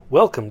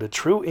Welcome to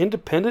True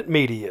Independent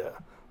Media,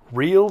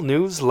 Real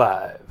News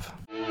Live.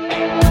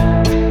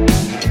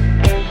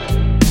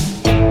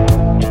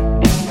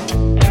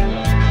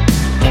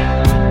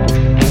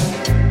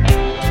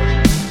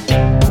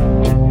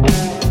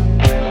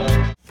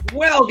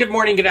 Well, good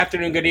morning, good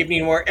afternoon, good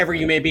evening, wherever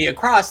you may be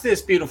across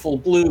this beautiful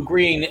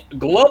blue-green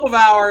globe of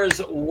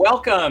ours.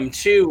 Welcome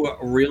to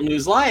Real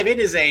News Live. It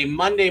is a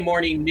Monday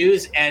morning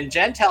news and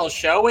gentel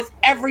show with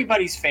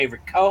everybody's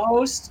favorite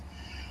co-host,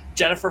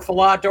 Jennifer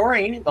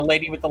Fallaw-Doering, the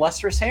lady with the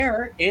lustrous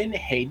hair in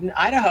Hayden,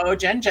 Idaho.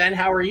 Jen,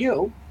 how are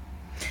you?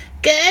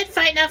 Good,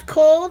 fighting off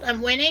cold.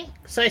 I'm winning,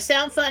 so I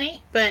sound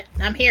funny, but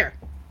I'm here.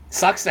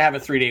 Sucks to have a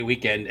 3-day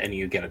weekend and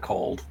you get a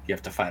cold. You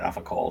have to fight off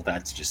a cold.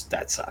 That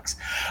sucks.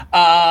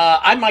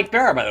 I'm Mike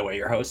Bara, by the way,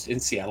 your host in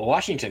Seattle,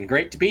 Washington.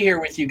 Great to be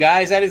here with you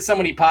guys. I did so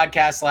many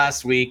podcasts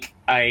last week.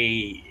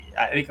 I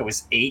think it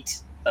was 8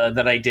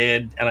 that I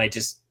did, and I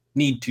just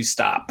need to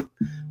stop.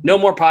 No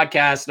more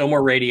podcasts, no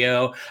more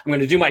radio. I'm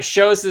going to do my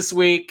shows this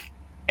week,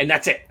 and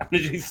that's it. I'm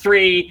going to do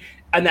 3,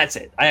 and that's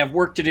it. I have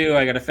work to do.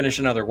 I got to finish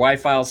another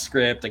Y-File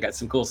script. I got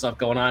some cool stuff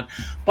going on.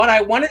 But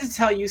I wanted to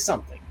tell you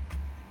something.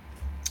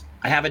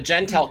 I have a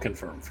gentel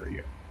confirmed for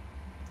you.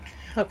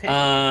 Okay.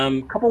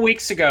 A couple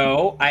weeks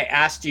ago, I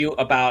asked you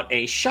about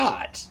a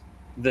shot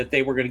that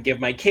they were going to give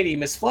my kitty,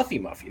 Miss Fluffy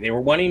Muffy. They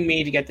were wanting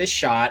me to get this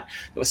shot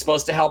that was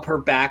supposed to help her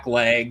back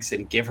legs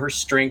and give her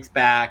strength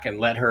back and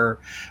let her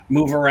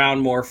move around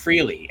more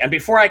freely. And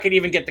before I could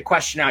even get the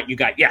question out, you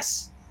got,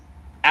 yes,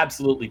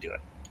 absolutely do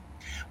it.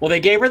 Well, they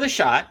gave her the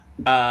shot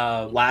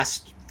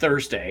last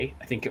Thursday,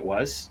 I think it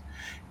was,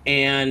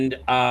 and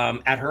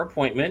at her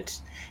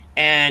appointment.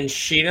 And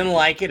she didn't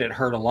like it. It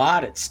hurt a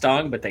lot. It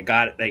stung, but they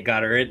got it. They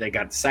got her in. They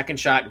got the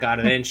second shot, got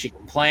it in. She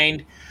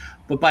complained.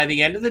 But by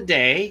the end of the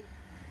day,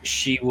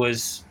 she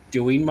was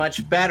doing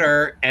much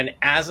better. And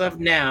as of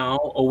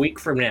now, a week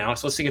from now,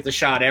 supposed to get the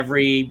shot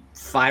every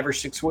 5 or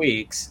 6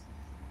 weeks.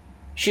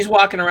 She's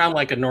walking around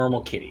like a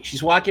normal kitty.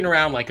 She's walking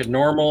around like a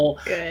normal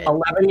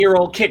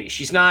 11-year-old kitty.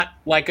 She's not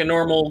like a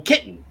normal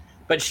kitten,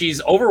 but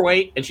she's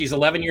overweight and she's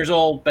 11 years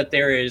old, but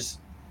there is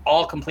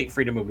all complete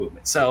freedom of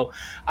movement. So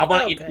I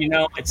want you to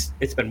know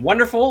it's been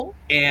wonderful,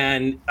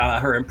 and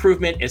her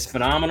improvement is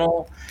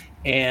phenomenal,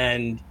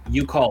 and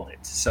you called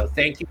it. So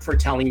thank you for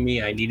telling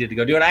me I needed to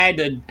go do it. I had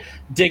to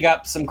dig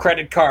up some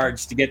credit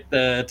cards to get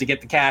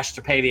the cash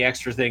to pay the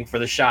extra thing for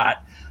the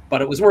shot,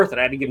 but it was worth it.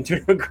 I had to give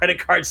them 2 credit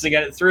cards to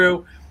get it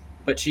through,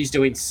 but she's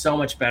doing so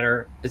much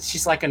better.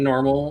 She's like a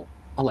normal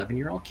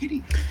 11-year-old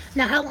kitty.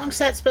 Now, how long is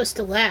that supposed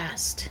to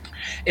last?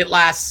 It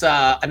lasts,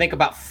 I think,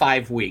 about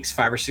 5 weeks,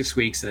 5 or 6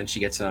 weeks, and then she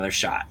gets another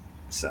shot.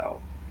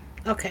 So,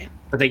 okay.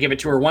 But they give it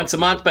to her once a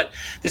month. But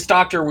this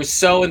doctor was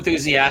so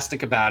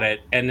enthusiastic about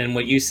it, and then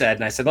what you said,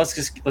 and I said, let's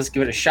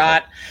give it a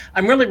shot.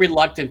 I'm really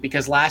reluctant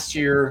because last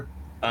year,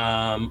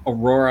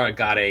 Aurora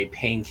got a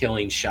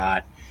pain-killing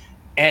shot,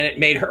 and it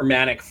made her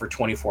manic for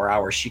 24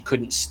 hours. She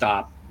couldn't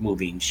stop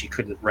moving. She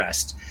couldn't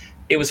rest.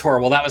 It was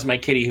horrible. That was my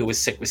kitty who was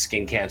sick with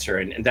skin cancer,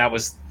 and that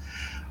was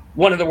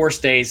one of the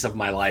worst days of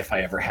my life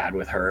I ever had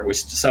with her. It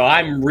was so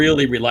I'm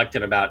really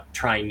reluctant about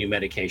trying new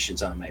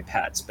medications on my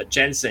pets. But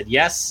Jen said,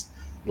 yes,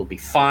 it'll be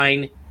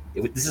fine.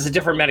 This is a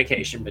different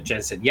medication, but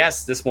Jen said,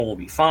 yes, this one will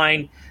be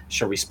fine.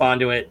 She'll respond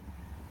to it.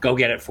 Go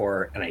get it for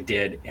her. And I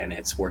did, and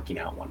it's working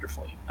out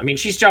wonderfully. I mean,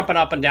 she's jumping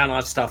up and down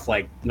on stuff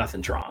like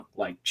nothing's wrong.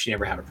 Like she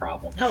never had a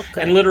problem. Oh,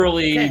 good. And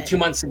literally 2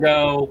 months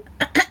ago,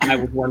 I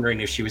was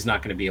wondering if she was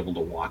not going to be able to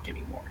walk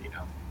anymore, you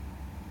know.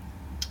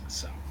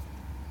 So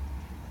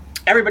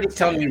everybody's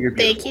telling me you're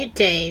beautiful. Thank you,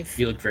 Dave.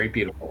 You look very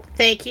beautiful.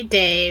 Thank you,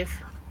 Dave.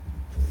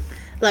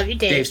 Love you,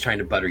 Dave. Dave's trying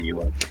to butter you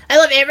up. I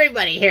love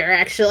everybody here,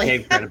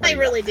 actually. I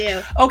really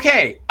do.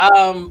 Okay.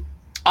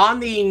 On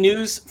the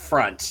news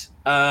front,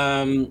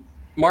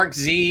 Mark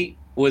Z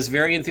was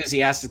very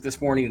enthusiastic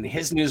this morning in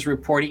his news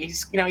report.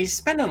 He's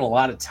spending a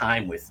lot of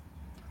time with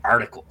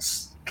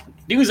articles,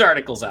 news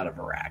articles out of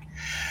Iraq.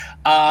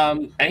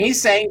 And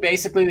he's saying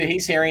basically that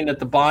he's hearing that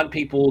the bond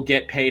people will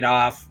get paid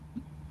off,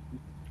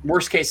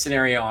 worst case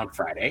scenario, on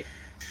Friday.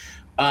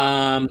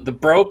 The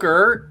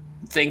broker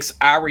thinks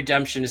our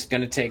redemption is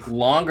going to take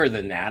longer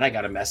than that. I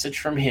got a message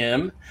from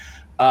him.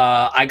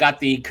 I got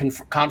the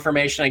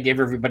confirmation I gave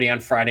everybody on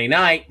Friday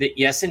night that,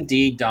 yes,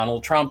 indeed,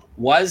 Donald Trump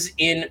was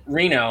in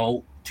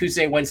Reno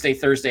Tuesday, Wednesday,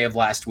 Thursday of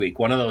last week,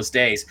 one of those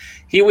days.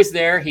 He was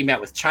there. He met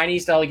with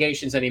Chinese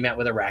delegations and he met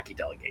with Iraqi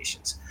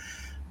delegations.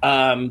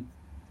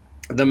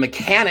 The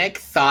mechanic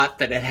thought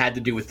that it had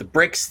to do with the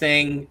BRICS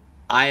thing.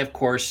 I, of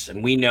course,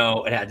 and we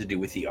know it had to do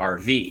with the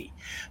RV.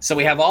 So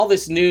we have all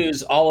this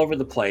news all over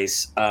the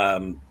place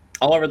on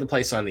the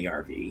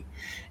RV.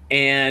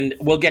 And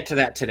we'll get to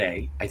that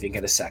today, I think,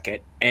 in a second.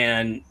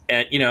 And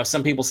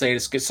some people say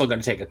it's still going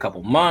to take a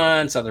couple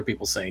months. Other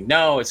people saying,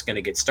 no, it's going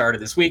to get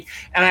started this week.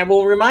 And I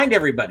will remind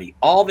everybody,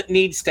 all that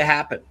needs to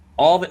happen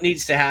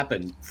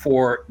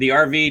for the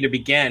RV to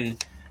begin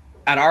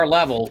at our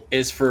level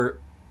is for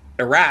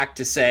Iraq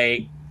to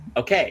say,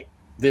 okay,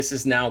 this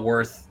is now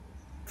worth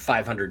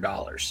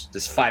 $500,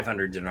 this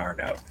 500 dinar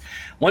note.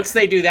 Once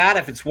they do that,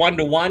 if it's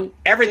 1-to-1,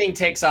 everything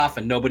takes off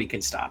and nobody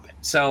can stop it.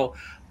 So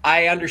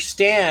I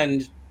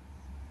understand,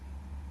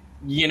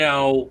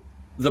 the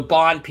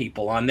bond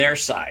people on their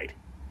side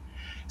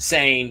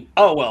saying,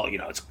 "Oh well,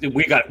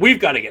 we've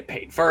got to get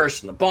paid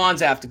first, and the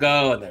bonds have to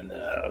go, and then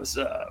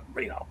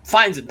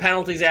fines and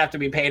penalties have to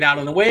be paid out."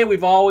 And the way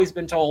we've always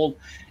been told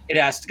it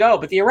has to go,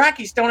 but the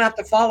Iraqis don't have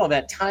to follow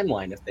that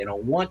timeline if they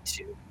don't want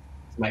to.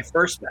 It's my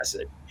first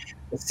message.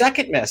 The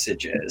second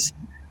message is,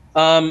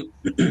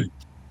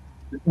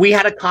 we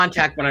had a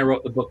contact when I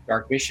wrote the book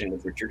Dark Mission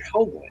with Richard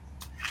Hoagland.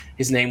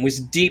 His name was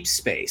Deep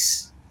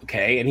Space.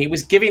 Okay, and he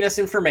was giving us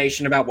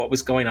information about what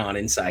was going on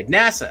inside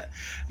NASA.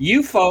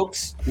 You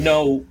folks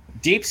know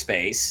Deep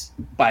Space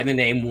by the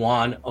name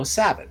Juan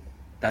O'Savin.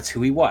 That's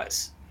who he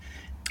was.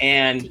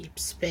 And Deep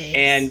Space.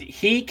 And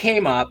he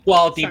came up,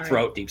 Deep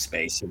Throat, Deep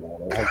Space, the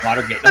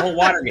whole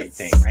Watergate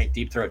thing, right?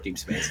 Deep Throat, Deep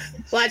Space.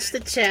 Watch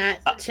the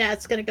chat.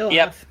 Chat's gonna go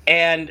off.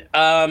 And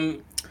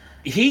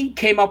he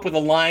came up with a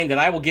line that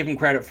I will give him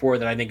credit for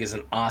that I think is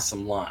an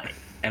awesome line.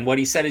 And what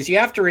he said is, you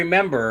have to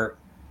remember,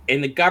 in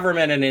the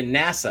government and in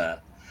NASA,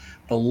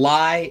 the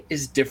lie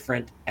is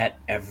different at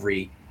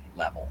every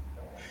level.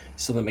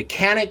 So the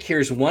mechanic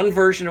hears one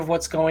version of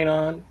what's going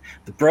on.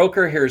 The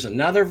broker hears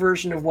another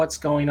version of what's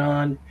going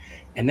on.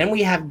 And then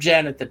we have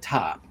Jen at the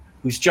top,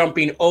 who's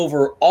jumping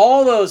over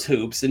all those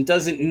hoops and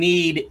doesn't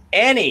need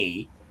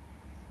any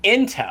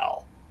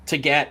intel to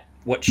get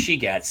what she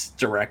gets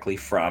directly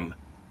from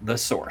the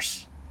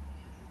source.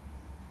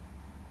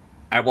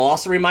 I will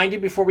also remind you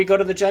before we go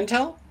to the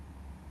Gentel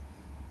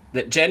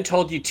that Jen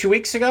told you 2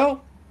 weeks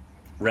ago,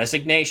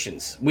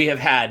 resignations. We have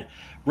had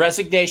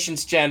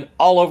resignations, Jen,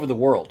 all over the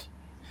world.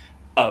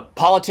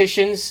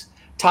 Politicians,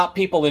 top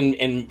people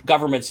in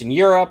governments in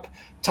Europe,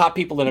 top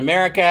people in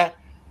America.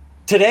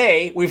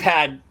 Today, we've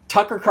had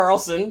Tucker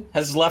Carlson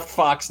has left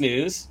Fox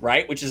News,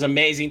 right, which is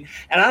amazing.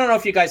 And I don't know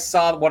if you guys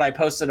saw what I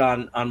posted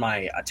on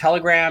my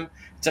Telegram.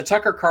 It's a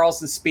Tucker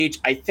Carlson speech,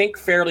 I think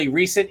fairly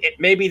recent. It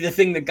may be the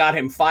thing that got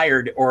him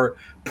fired or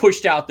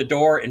pushed out the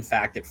door, in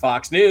fact, at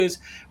Fox News,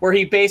 where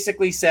he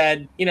basically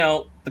said,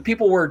 the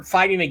people we're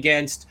fighting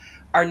against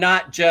are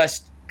not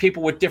just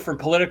people with different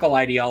political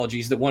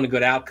ideologies that want a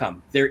good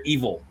outcome. They're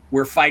evil.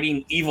 We're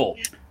fighting evil.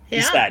 Yeah.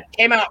 He said,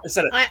 came out and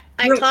said it.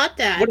 I caught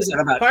that. What is it,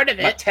 about? Part of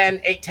it. About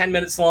 10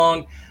 minutes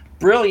long.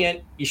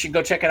 Brilliant. You should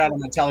go check it out on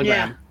the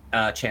Telegram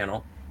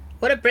channel.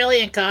 What a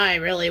brilliant guy,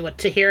 really,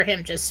 to hear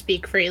him just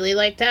speak freely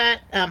like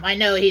that. I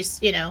know he's,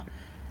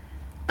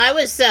 I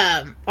was,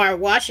 our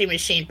washing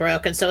machine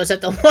broke, and so I was at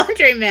the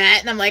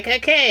laundromat, and I'm like,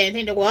 okay,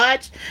 anything to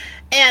watch?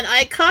 And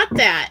I caught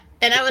that,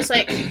 and I was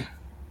like,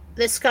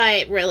 this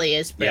guy really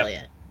is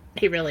brilliant.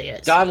 Yep. He really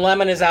is. Don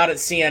Lemon is out at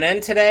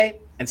CNN today,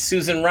 and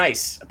Susan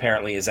Rice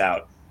apparently is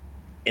out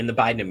in the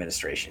Biden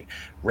administration.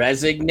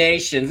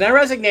 Resignations. Now,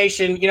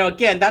 resignation,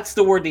 again, that's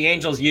the word the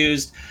angels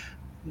used.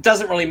 It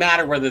doesn't really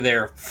matter whether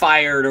they're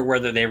fired or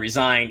whether they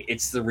resign.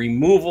 It's the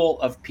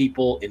removal of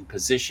people in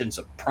positions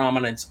of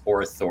prominence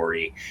or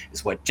authority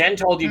is what Jen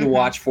told you to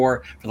watch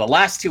for the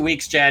last 2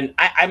 weeks, Jen.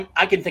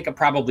 I can think of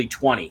probably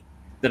 20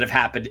 that have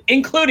happened,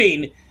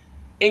 including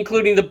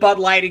the Bud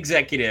Light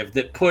executive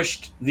that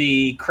pushed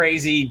the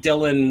crazy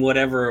Dylan,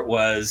 whatever it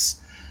was,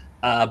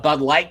 Bud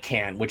Light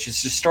can, which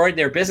has destroyed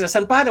their business.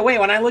 And by the way,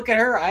 when I look at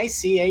her, I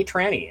see a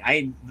tranny.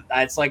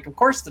 It's like, of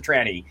course the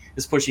tranny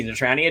is pushing the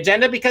tranny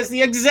agenda because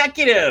the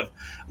executive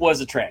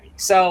was a tranny.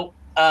 So,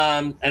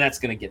 and that's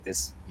going to get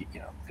this,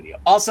 video.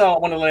 Also, I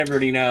want to let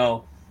everybody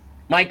know,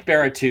 Mike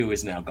Bara 2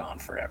 is now gone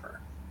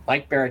forever.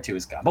 Mike Bara 2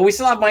 is gone. But we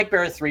still have Mike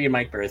Bara 3 and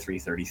Mike Bara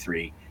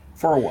 333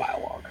 for a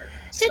while longer.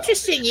 It's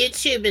interesting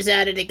YouTube is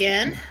at it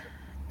again.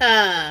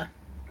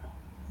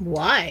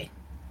 Why?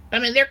 I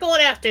mean, they're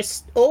going after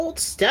old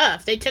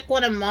stuff. They took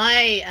one of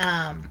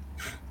my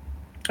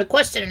a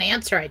question and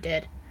answer I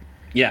did.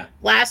 Yeah.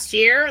 Last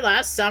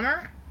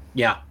summer.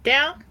 Yeah.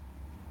 Down.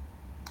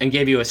 And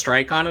gave you a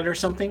strike on it or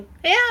something?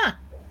 Yeah.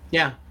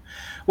 Yeah.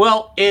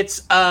 Well,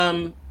 it's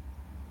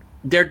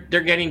they're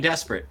getting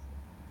desperate.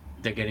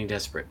 They're getting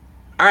desperate.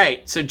 All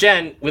right. So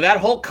Jen, with that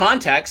whole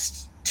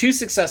context, 2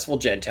 successful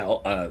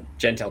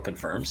Gentel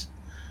confirms,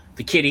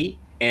 the kitty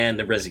and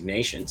the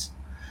resignations.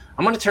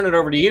 I'm going to turn it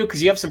over to you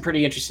because you have some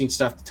pretty interesting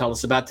stuff to tell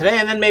us about today,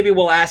 and then maybe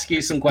we'll ask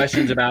you some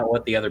questions about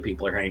what the other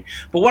people are hearing.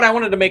 But what I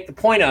wanted to make the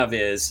point of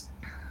is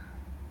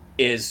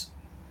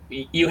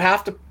you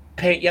have to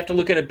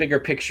look at a bigger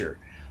picture.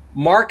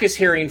 Mark is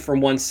hearing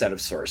from one set of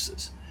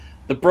sources.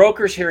 The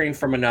broker's hearing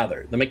from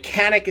another. The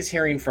mechanic is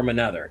hearing from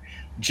another.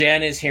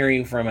 Jen is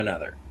hearing from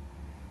another.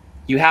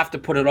 You have to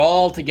put it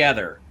all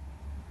together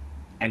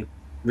and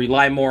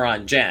rely more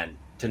on Jen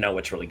to know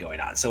what's really going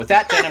on. So with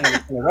that, Jen, I'm going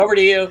to turn it over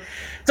to you.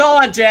 It's all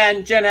on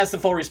Jen. Jen has the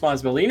full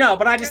responsibility.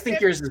 But I just think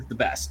yours is the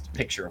best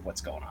picture of what's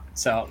going on.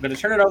 So I'm going to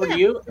turn it over to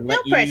you and let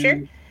you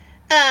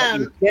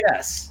hit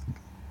us.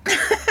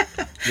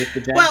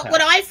 Well,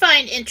 what I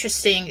find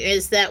interesting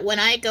is that when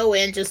I go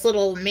in, just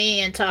little me,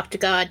 and talk to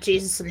God,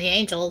 Jesus, and the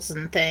angels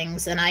and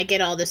things, and I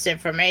get all this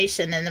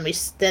information, and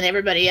then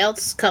everybody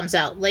else comes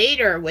out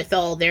later with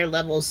all their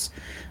levels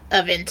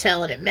of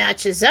intel, and it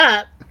matches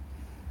up.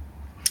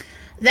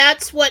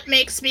 That's what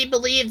makes me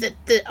believe that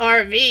the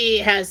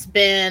RV has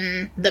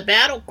been the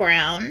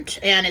battleground,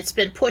 and it's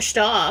been pushed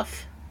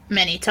off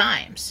many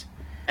times.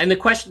 And the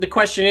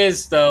question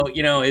is though,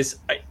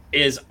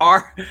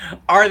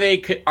 are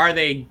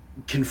they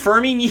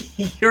confirming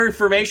your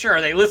information? Or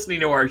are they listening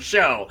to our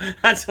show?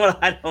 That's what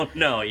I don't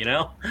know. I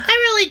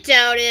really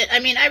doubt it. I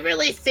mean, I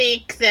really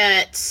think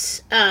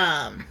that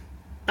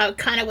I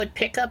kind of would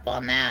pick up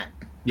on that.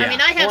 Yeah. I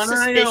mean, I have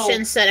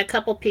suspicions that a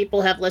couple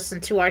people have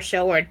listened to our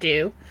show or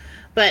do,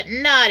 but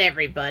not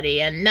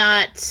everybody, and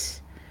not.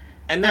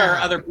 And there are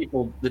other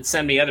people that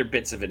send me other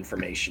bits of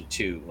information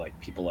too, like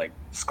people like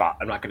Scott.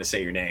 I'm not going to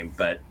say your name,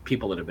 but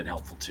people that have been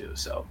helpful too.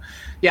 So,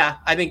 yeah,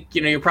 I think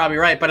you're probably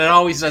right, but it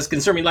always does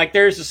concern me. Like,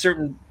 there's a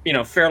certain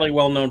fairly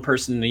well-known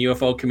person in the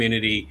UFO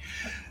community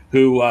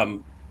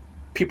who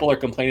people are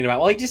complaining about.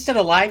 Well, he just did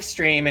a live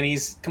stream and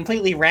he's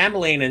completely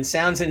rambling and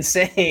sounds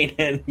insane.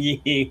 And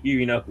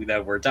you know who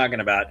that we're talking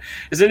about.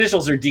 His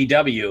initials are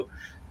DW,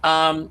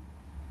 and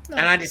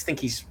I just think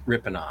he's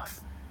ripping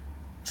off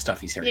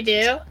stuff he's hearing. You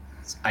do?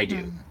 I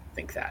do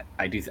think that.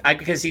 I do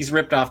because he's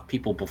ripped off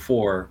people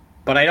before,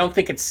 but I don't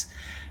think it's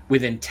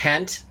with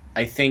intent.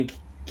 I think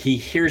he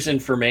hears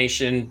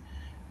information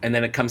and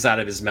then it comes out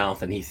of his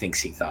mouth and he thinks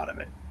he thought of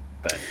it.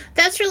 But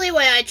that's really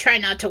why I try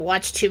not to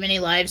watch too many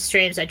live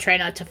streams. I try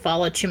not to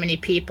follow too many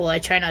people. I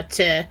try not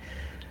to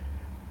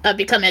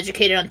become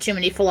educated on too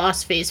many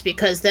philosophies,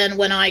 because then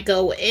when I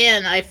go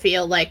in, I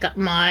feel like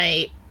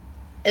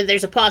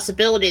there's a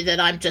possibility that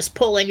I'm just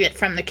pulling it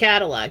from the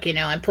catalog.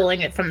 I'm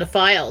pulling it from the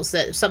files,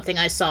 that something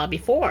I saw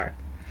before.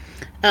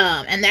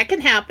 And that can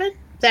happen.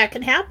 That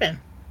can happen.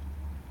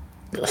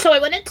 So I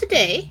went in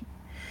today,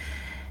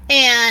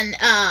 and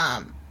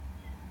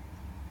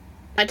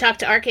I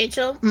talked to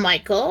Archangel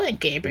Michael and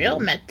Gabriel,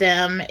 met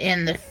them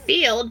in the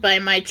field by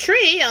my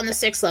tree on the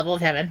 6th level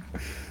of heaven.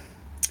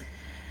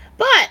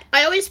 But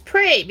I always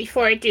pray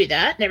before I do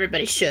that, and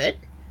everybody should.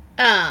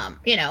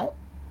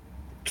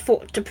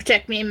 To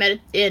protect me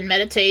in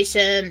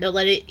meditation, to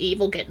let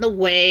evil get in the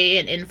way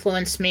and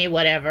influence me,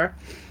 whatever.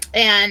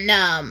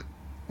 And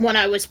when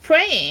I was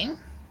praying,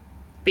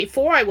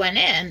 before I went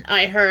in,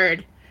 I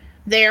heard,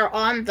 "They're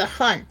on the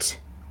hunt."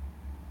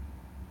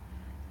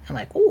 I'm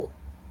like, ooh,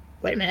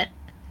 wait a minute.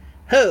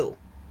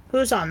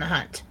 Who's on the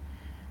hunt?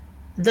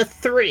 The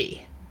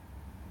 3.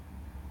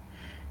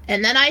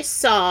 And then I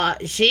saw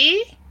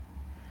Xi,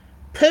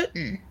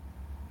 Putin,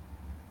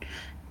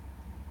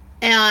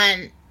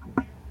 and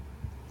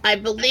I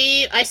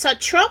believe I saw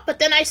Trump, but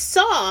then I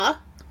saw,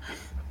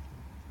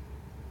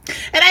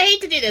 and I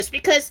hate to do this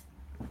because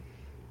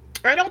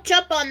I don't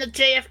jump on the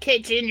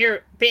JFK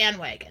Jr.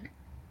 bandwagon.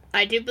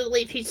 I do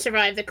believe he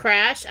survived the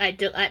crash.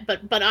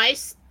 But I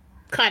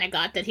kind of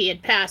got that he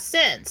had passed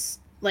since,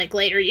 like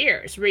later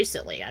years,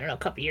 recently. I don't know, a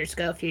couple years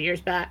ago, a few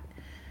years back.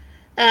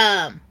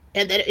 And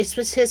that it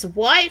was his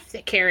wife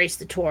that carries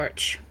the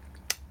torch.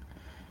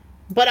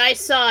 But I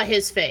saw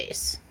his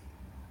face.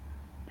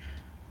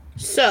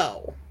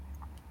 So.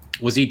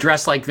 Was he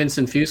dressed like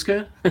Vincent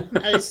Fusca?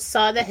 I just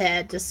saw the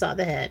head.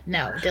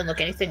 No, it didn't look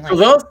anything like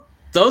that.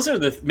 Those are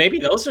the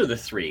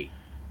 3.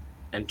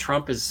 And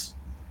Trump is,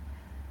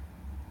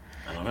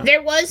 I don't know.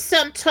 There was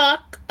some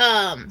talk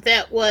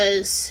that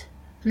was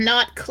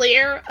not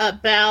clear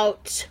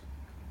about,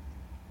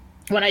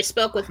 when I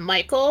spoke with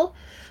Michael,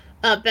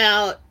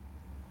 about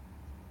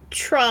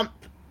Trump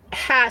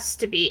has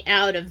to be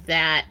out of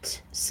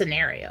that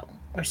scenario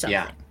or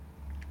something.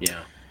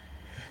 Yeah.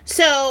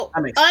 So,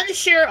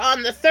 unsure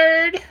on the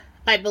 3rd.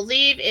 I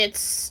believe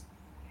it's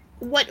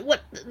what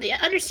the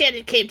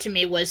understanding came to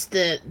me was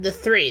the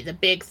 3, the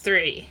big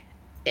 3.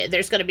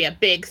 There's going to be a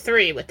big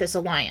 3 with this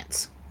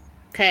alliance.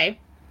 Okay,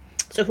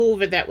 so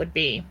whoever that would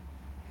be.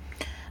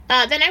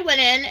 Then I went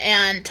in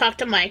and talked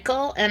to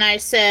Michael, and I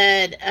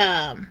said,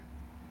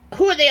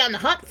 "Who are they on the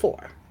hunt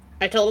for?"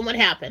 I told him what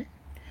happened.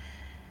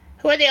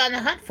 "Who are they on the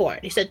hunt for?"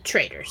 And he said,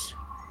 "Traitors.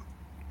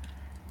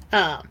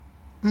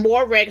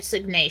 More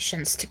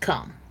resignations to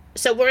come."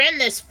 So we're in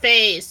this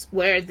phase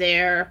where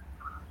they're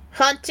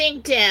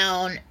hunting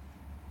down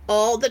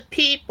all the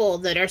people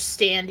that are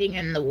standing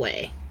in the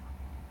way.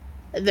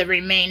 The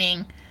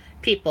remaining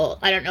people.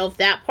 I don't know if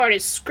that part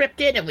is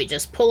scripted and we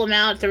just pull them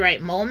out at the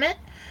right moment.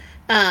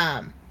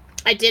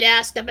 I did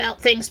ask about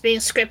things being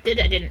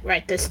scripted. I didn't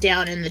write this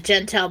down in the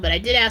Gentile, but I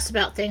did ask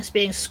about things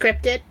being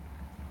scripted.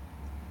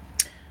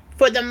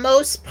 For the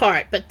most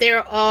part, but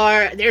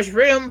there's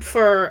room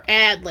for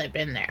ad-lib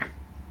in there.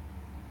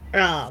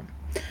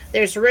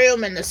 There's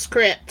room in the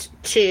script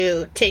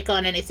to take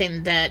on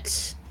anything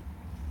that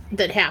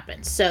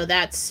happens. So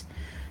that's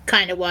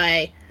kind of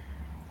why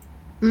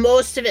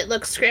most of it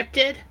looks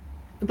scripted.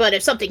 But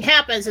if something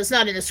happens that's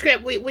not in the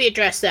script, we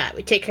address that.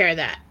 We take care of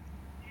that.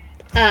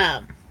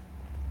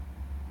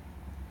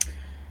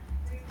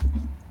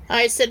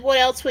 I said, what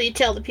else will you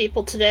tell the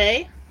people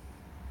today?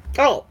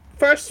 Oh,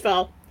 first of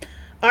all,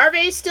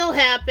 RV's still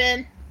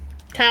happening.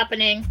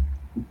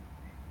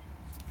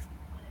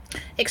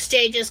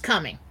 Exchange is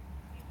coming.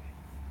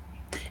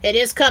 It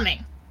is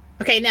coming.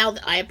 Okay, now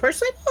I am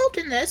personally involved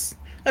in this.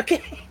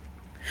 Okay.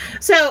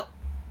 So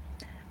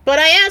But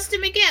I asked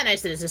him again. I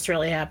said, "Is this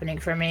really happening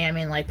for me? I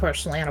mean, like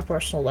personally, on a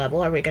personal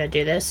level, are we going to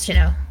do this?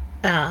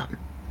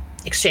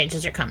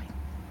 Exchanges are coming.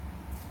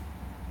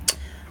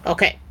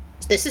 Okay,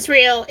 this is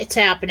real. It's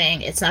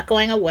happening. It's not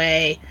going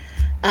away."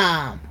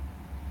 And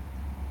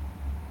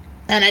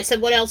I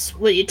said, "What else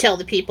will you tell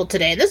the people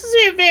today?" And this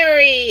is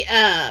very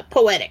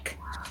poetic,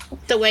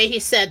 the way he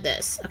said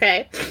this.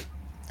 Okay,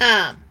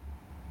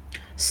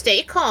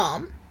 stay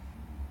calm.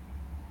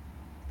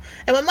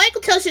 And when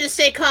Michael tells you to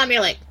stay calm,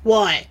 you're like,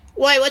 "Why?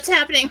 Why? What's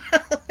happening?"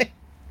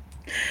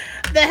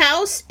 The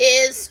house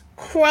is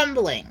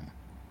crumbling.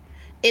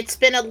 It's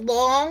been a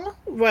long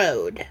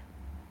road,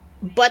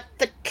 but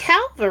the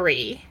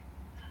cavalry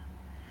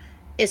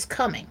is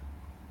coming.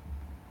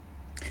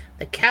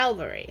 The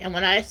cavalry. And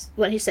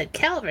when he said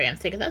cavalry, I'm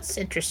thinking that's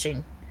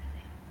interesting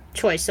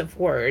choice of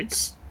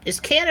words. Is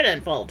Canada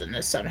involved in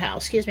this somehow?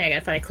 Excuse me, I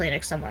gotta find a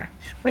Kleenex somewhere.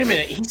 Wait a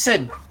minute. He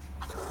said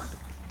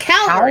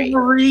Cavalry.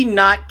 cavalry,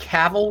 not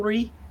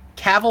cavalry.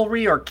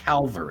 Cavalry or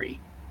Calvary?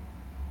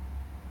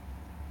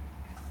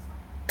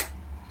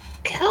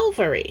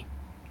 Cavalry.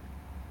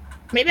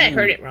 Maybe I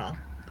heard it wrong.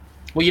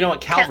 Well, you know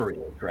what Calvary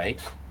is, right?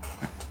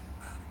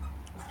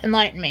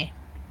 Enlighten me.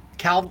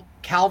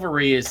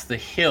 Calvary is the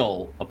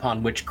hill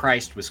upon which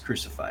Christ was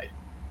crucified.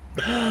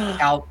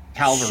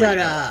 Calvary. Shut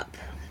up.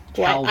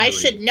 Well, I Calvary.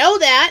 should know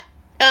that.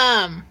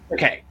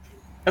 Okay.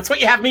 That's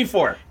what you have me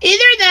for.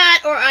 Either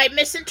that or I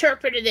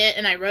misinterpreted it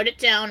and I wrote it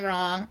down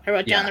wrong. I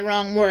wrote down the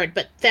wrong word,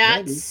 but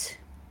that's... Maybe.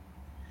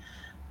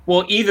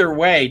 Well, either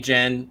way,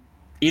 Jen.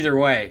 Either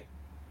way.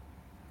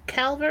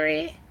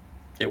 Calvary?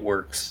 It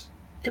works.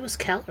 It was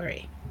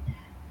Calvary.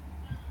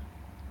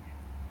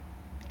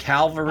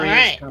 Calvary All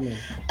is coming.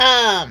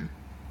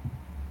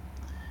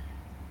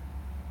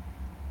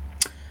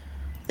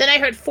 Then I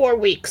heard 4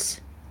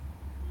 weeks.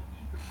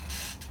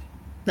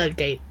 No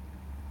date.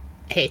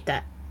 Hate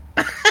that.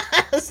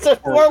 So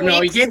 4 weeks.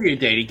 No, he gave you a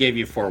date. He gave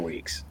you 4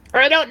 weeks.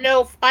 Or I don't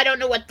know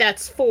what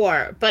that's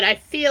for, but I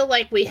feel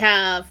like we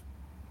have.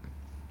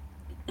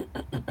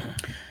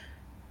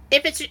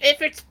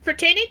 If it's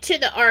pertaining to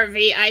the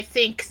RV, I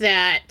think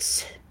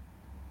that's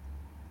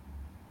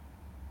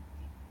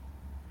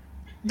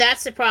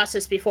the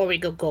process before we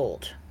go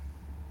gold.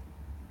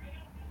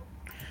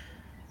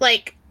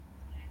 Like,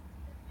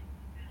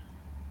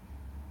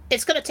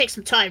 it's going to take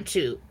some time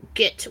to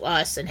get to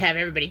us and have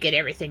everybody get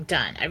everything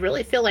done. I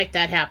really feel like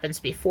that happens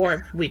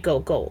before we go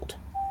gold.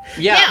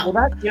 Yeah, Now,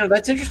 well,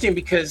 that's interesting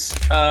because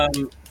that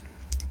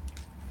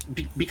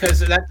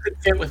could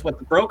fit with what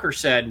the broker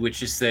said,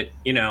 which is that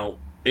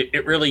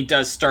it really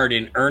does start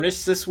in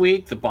earnest this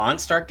week. The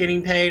bonds start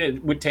getting paid.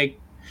 It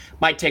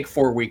might take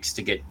 4 weeks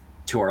to get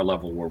to our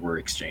level where we're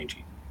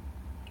exchanging.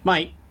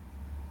 Might.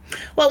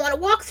 Well, I want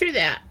to walk through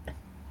that,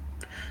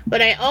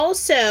 but I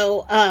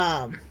also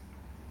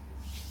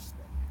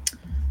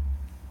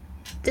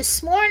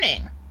this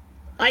morning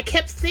I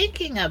kept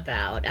thinking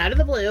about, out of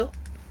the blue,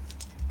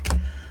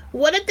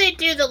 what did they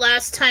do the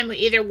last time we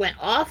either went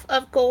off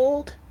of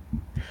gold?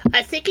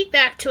 I'm thinking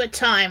back to a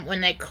time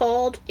when they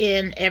called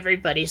in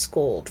everybody's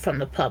gold from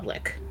the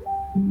public.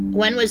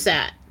 When was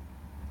that?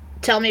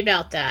 Tell me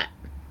about that.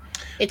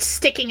 It's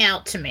sticking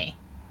out to me.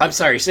 I'm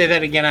sorry. Say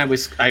that again.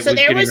 So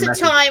there was a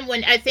time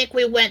when I think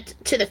we went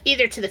to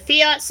either to the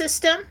fiat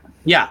system.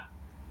 Yeah.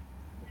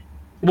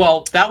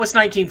 Well, that was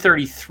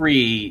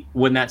 1933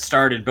 when that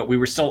started, but we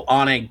were still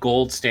on a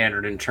gold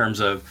standard in terms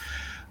of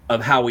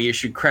how we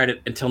issued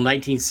credit until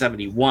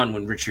 1971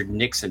 when Richard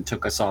Nixon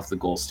took us off the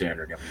gold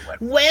standard. And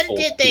we went when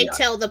did they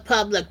tell the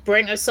public,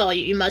 bring us all,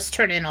 you must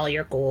turn in all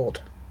your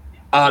gold?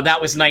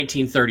 That was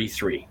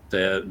 1933.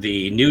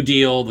 The New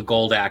Deal, the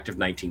Gold Act of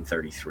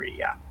 1933,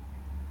 yeah.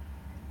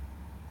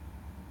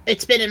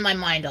 It's been in my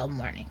mind all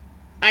morning.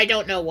 I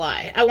don't know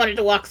why. I wanted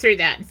to walk through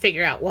that and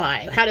figure out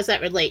why. How does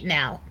that relate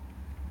now?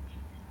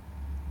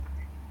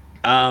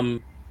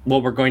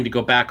 Well, we're going to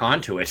go back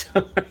onto it.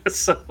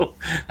 So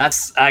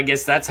I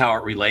guess that's how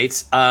it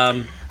relates.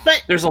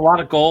 But there's a lot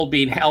of gold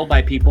being held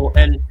by people.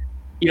 And,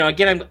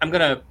 again, I'm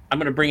going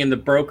to bring in the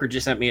broker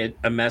just sent me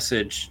a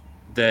message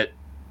that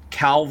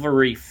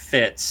Calvary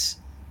fits.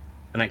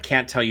 And I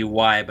can't tell you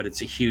why, but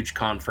it's a huge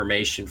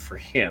confirmation for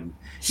him.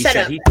 He Shut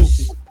up.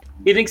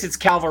 He thinks it's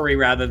cavalry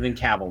rather than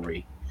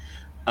cavalry.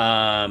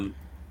 But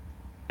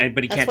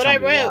he can't tell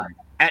me why.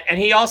 And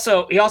he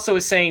also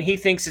is saying he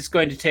thinks it's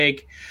going to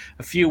take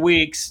a few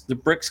weeks. The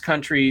BRICS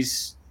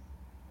countries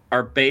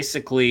are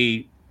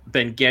basically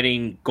been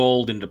getting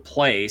gold into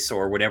place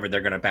or whatever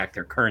they're going to back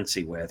their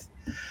currency with.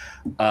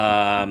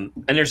 And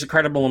there's a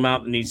credible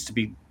amount that needs to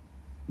be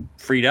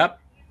freed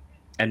up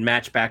and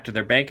matched back to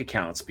their bank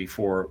accounts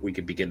before we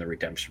could begin the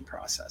redemption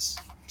process.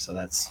 So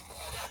that's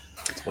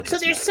what so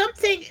there's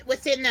something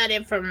within that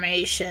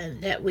information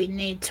that we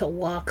need to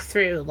walk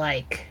through,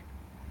 like,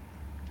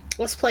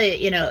 let's play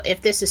it,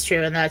 if this is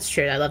true and that's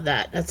true. I love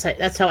that.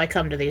 That's how I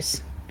come to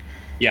these.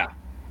 Yeah.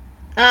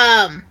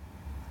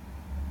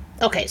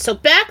 Okay, so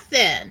back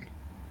then,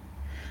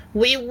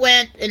 we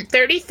went in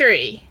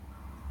 33.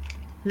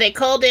 They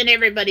called in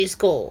everybody's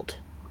gold.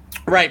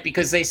 Right,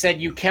 because they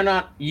said you can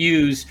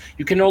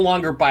no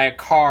longer buy a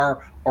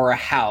car or a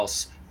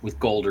house with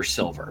gold or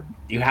silver.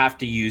 You have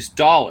to use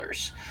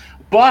dollars.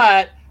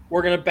 But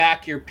we're going to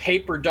back your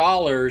paper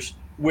dollars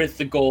with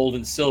the gold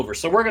and silver.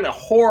 So we're going to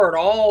hoard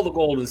all the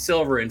gold and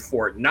silver in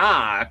Fort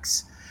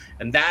Knox,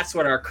 and that's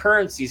what our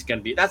currency is going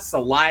to be. That's the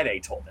lie they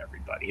told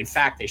everybody. In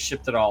fact, they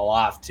shipped it all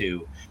off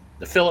to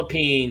the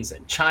Philippines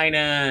and China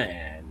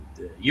and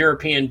the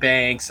European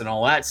banks and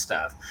all that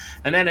stuff.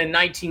 And then in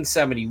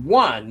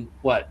 1971,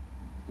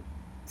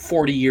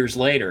 40 years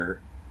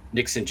later,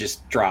 Nixon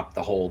just dropped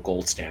the whole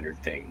gold standard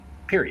thing,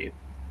 period.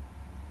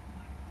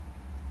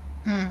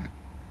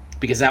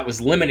 Because that was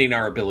limiting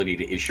our ability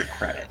to issue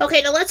credit.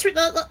 Okay, now let's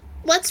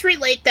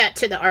relate that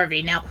to the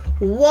RV. Now,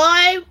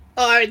 why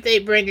are they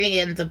bringing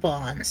in the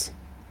bonds?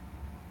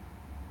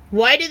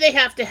 Why do they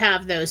have to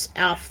have those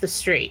off the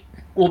street?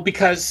 Well,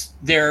 because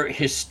they're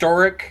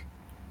historic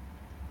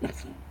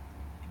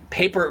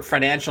paper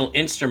financial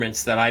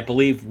instruments that I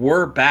believe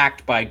were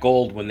backed by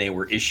gold when they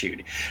were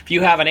issued. If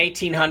you have an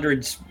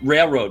 1800s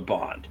railroad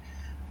bond,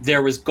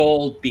 there was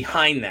gold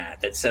behind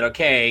that said,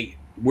 okay,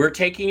 we're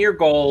taking your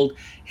gold.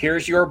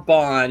 Here's your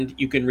bond.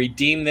 You can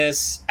redeem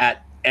this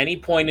at any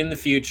point in the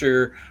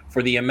future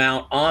for the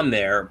amount on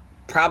there,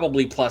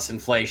 probably plus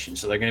inflation.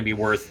 So they're going to be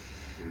worth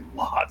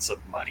lots of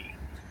money,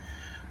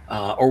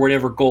 or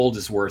whatever gold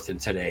is worth in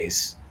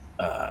today's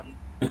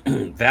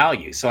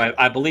value. So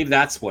I believe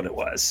that's what it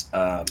was,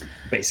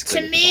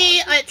 basically. To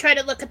me, I try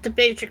to look at the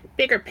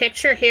bigger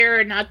picture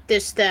here, not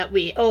this that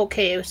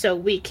so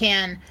we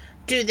can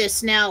do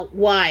this now.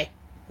 Why?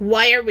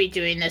 Why are we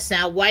doing this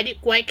now? Why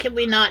can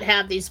we not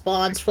have these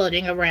bonds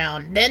floating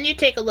around? Then you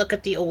take a look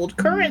at the old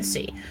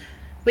currency.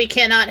 We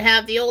cannot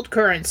have the old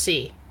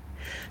currency.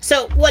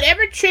 So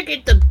whatever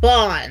triggered the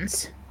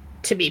bonds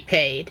to be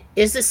paid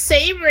is the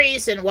same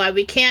reason why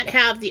we can't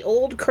have the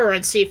old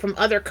currency from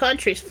other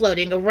countries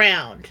floating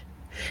around.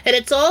 And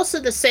it's also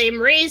the same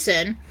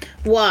reason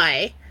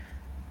why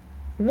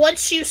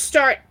once you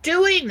start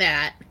doing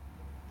that,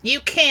 you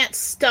can't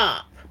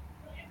stop.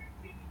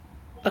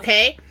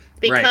 Okay?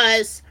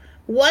 Because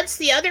once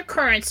the other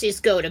currencies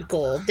go to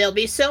gold, there'll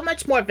be so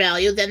much more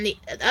value than the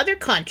other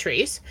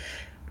countries,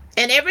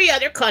 and every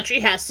other country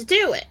has to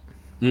do it.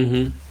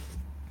 Mm-hmm.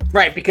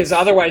 Right, because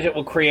otherwise it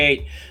will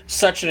create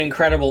such an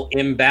incredible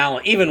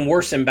imbalance, even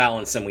worse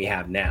imbalance than we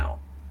have now.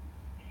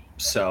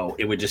 So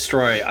it would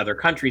destroy other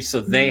countries,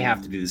 so they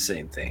have to do the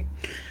same thing.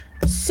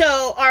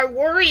 So our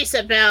worries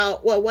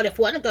about, well, what if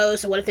one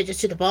goes, and what if they just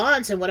do the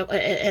bonds, and what if,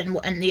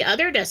 and the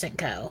other doesn't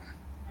go?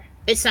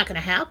 It's not going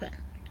to happen.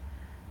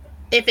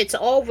 If it's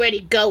already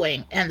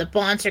going and the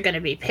bonds are going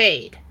to be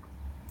paid,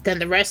 then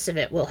the rest of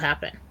it will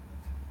happen.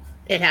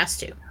 It has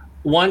to.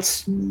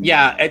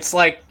 It's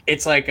like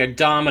a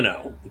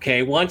domino.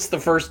 Okay, once the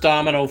first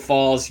domino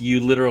falls, you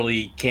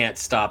literally can't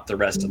stop the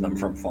rest of them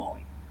from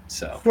falling.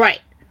 So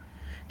right,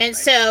 and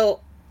so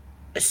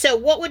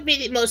what would be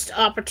the most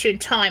opportune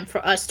time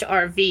for us to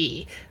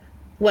RV?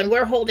 When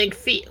we're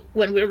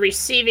when we're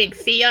receiving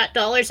fiat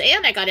dollars,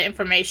 and I got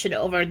information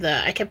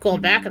I kept going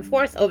back and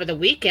forth over the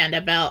weekend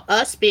about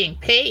us being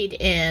paid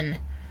in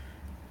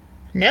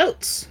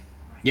notes.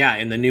 Yeah,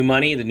 in the new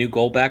money, the new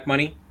gold-backed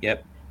money.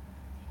 Yep.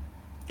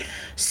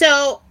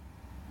 So,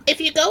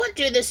 if you go and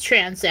do this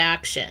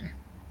transaction,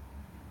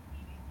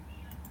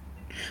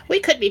 we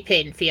could be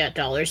paid in fiat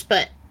dollars,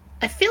 but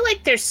I feel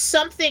like there's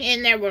something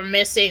in there we're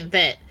missing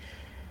that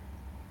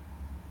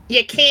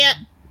you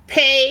can't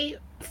pay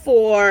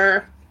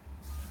for.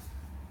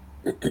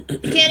 You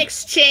can't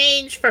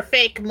exchange for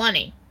fake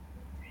money.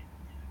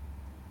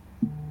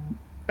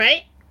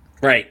 Right?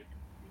 Right.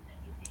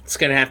 It's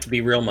going to have to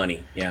be real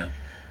money. Yeah.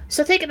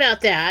 So think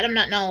about that. I'm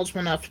not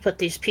knowledgeable enough to put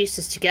these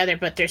pieces together,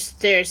 but there's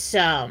they're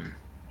trying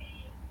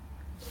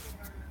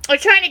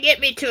to get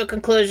me to a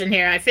conclusion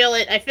here. I feel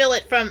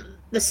it from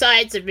the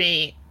sides of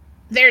me.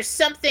 There's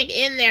something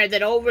in there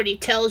that already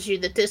tells you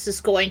that this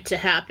is going to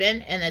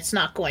happen and it's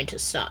not going to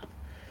stop.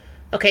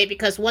 Okay,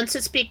 because once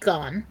it's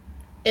begun,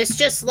 it's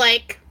just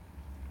like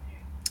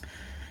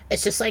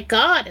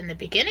God in the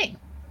beginning.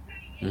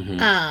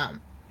 Mm-hmm.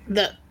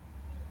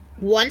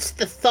 Once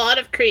the thought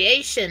of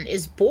creation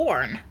is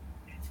born,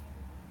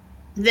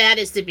 that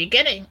is the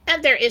beginning,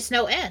 and there is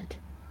no end,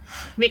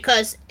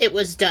 because it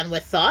was done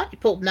with thought. He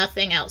pulled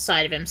nothing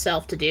outside of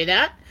himself to do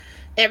that.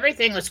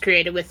 Everything was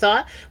created with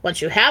thought.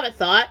 Once you have a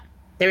thought,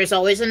 there is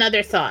always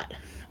another thought.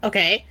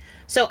 Okay,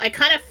 so I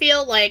kind of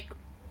feel like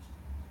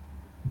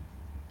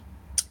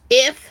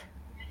if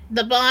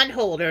the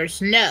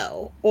bondholders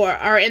know or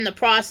are in the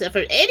process,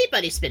 or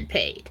anybody's been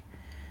paid,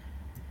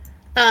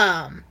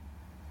 there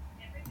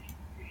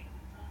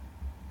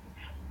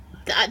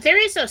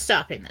is no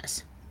stopping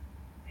this.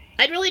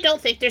 I really don't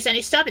think there's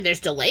any stopping.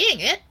 There's delaying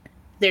it.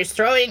 There's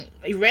throwing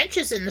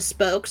wrenches in the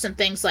spokes and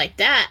things like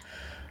that,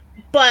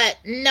 but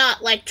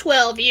not like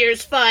 12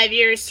 years, 5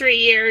 years, 3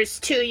 years,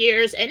 2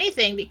 years,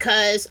 anything,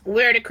 because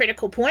we're at a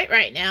critical point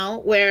right now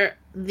where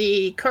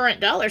the current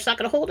dollar is not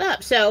going to hold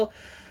up. So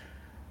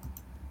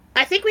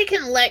I think we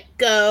can let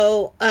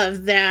go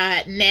of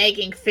that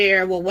nagging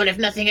fear. Well, what if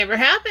nothing ever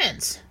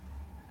happens?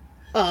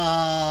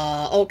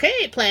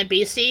 Okay, Plan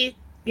B, C,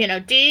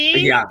 D.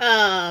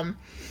 Yeah.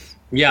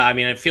 Yeah, I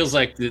mean, it feels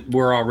like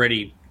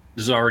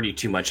there's already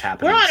too much We're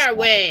happening to on our stop it.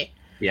 way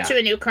Yeah. to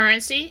a new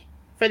currency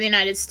for the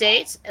United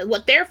States.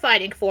 What they're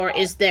fighting for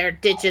is their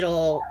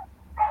digital,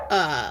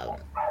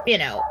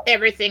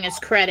 everything is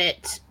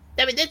credit.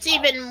 I mean, that's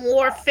even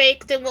more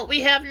fake than what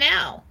we have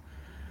now.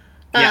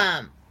 Yeah.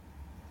 Um,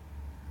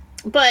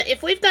 but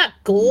if we've got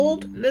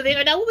gold moving,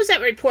 now what was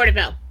that report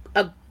about?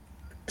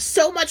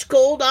 So much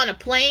gold on a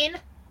plane.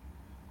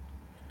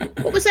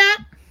 What was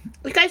that?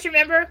 You guys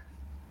remember?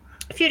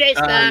 A few days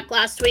Um, back,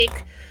 last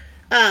week.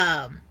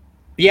 Um,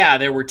 yeah,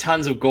 there were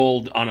tons of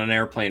gold on an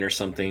airplane or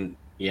something.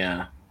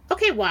 Yeah.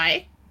 okay,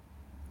 why?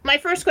 My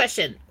first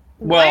question: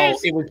 Why Well,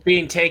 is it was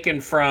being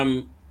taken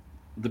from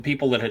the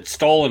people that had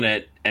stolen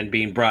it and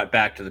being brought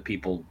back to the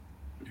people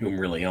whom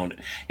really owned it.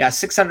 Yeah,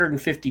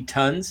 650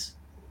 tons,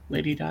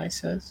 Lady Di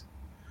says.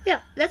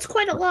 yeah? That's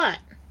quite a lot.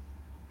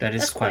 That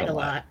is That's quite quite a a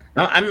lot. lot.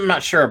 No, I'm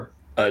not sure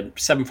a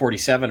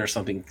 747 or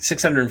something,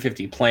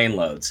 650 plane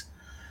loads.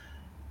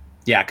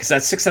 Yeah, because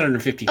that's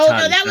 650 Oh no,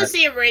 tons. that was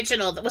the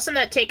original. Wasn't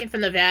that taken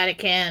from the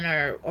Vatican,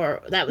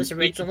 or that was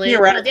originally? No, the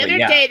Theoretically, other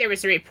yeah. day there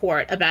was a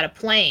report about a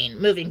plane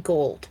moving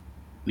gold.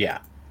 Yeah.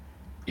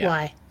 Yeah.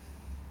 Why?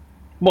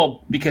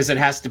 Well, because it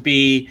has to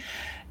be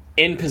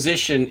in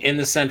position in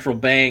the central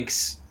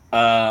banks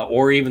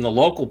or even the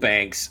local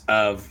banks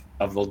of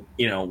the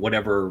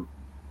whatever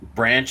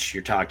branch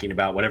you're talking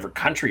about, whatever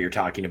country you're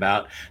talking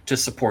about, to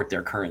support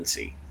their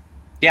currency.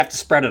 You have to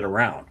spread it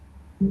around.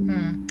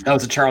 Hmm. That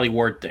was a Charlie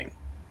Ward thing.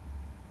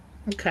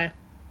 Okay.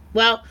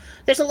 Well,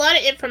 there's a lot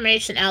of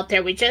information out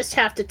there. We just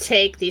have to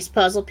take these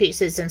puzzle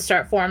pieces and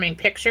start forming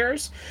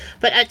pictures.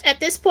 But at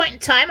this point in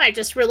time, I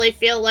just really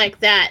feel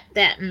like that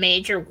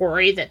major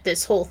worry that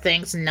this whole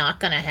thing's not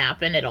going to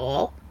happen at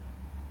all.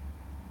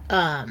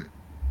 Um,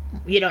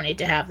 you don't need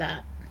to have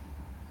that.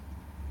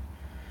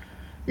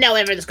 Now,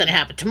 whether it's going to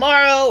happen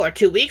tomorrow or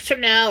 2 weeks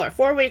from now or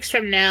 4 weeks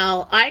from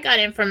now, I got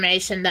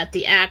information that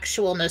the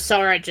actual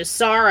Nosara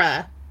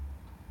Jasara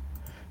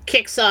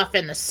kicks off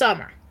in the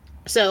summer.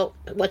 So,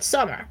 what's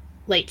summer?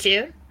 Late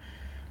June?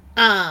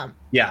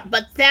 Yeah.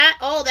 But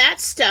all that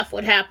stuff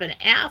would happen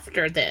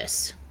after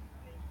this.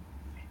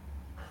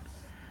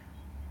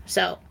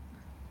 So,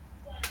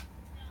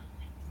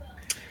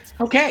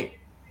 Okay.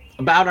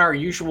 About our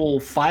usual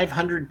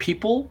 500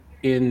 people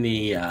in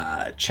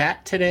the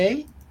chat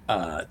today.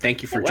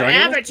 Thank you for we're joining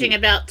averaging us.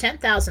 about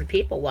 10,000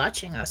 people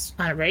watching us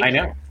on a I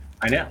regular.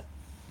 know.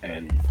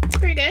 And It's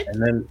pretty good.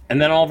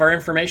 then all of our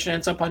information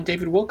ends up on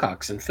David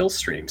Wilcox and Phil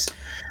streams.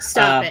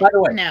 Stop it. By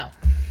the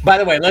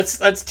way, No.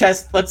 let's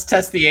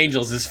test the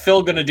Angels. Is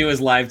Phil going to do his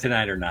live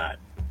tonight or not?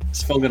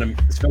 Is Phil going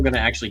to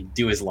actually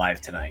do his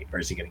live tonight, or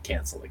is he going to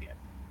cancel again?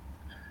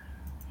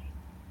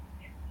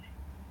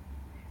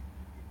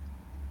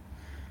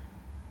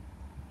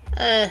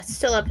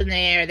 Still up in the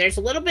air. There's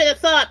a little bit of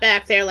thought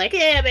back there, like,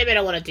 yeah, maybe I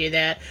don't want to do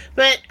that.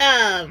 But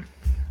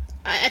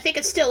I think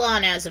it's still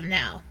on as of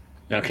now.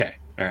 Okay.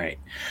 All right.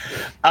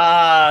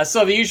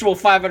 So the usual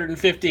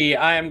 550,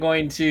 I am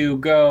going to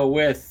go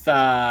with, where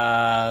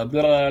am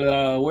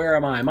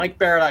I?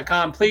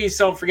 MikeBara.com. Please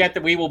don't forget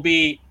that we will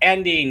be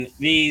ending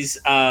these,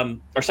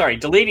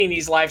 deleting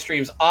these live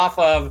streams off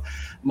of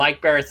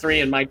Mike Bara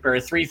 3 and Mike Bara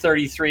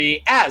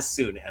 333 as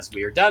soon as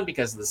we are done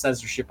because of the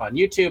censorship on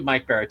YouTube.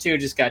 Mike Bara 2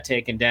 just got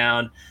taken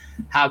down.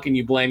 How can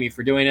you blame me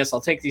for doing this?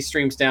 I'll take these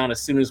streams down as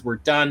soon as we're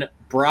done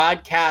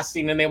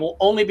broadcasting, and they will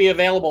only be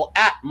available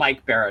at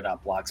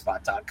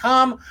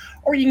mikebara.blogspot.com,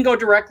 or you can go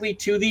directly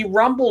to the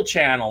Rumble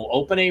channel.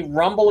 Open a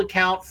Rumble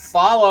account,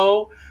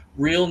 follow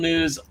Real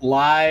News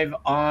Live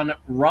on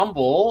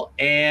Rumble,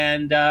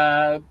 and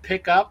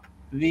pick up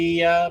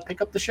the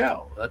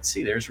show. Let's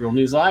see, there's Real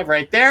News Live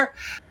right there.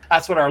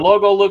 That's what our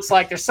logo looks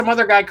like. There's some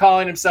other guy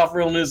calling himself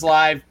Real News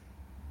Live,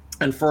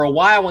 and for a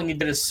while when you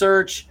did a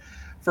search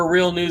for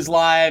Real News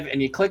Live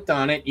and you clicked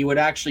on it, you would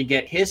actually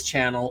get his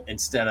channel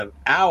instead of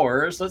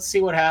ours. Let's see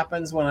what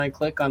happens when I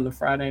click on the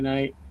Friday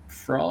Night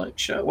Frolic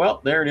show.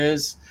 Well, there it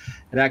is.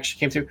 It actually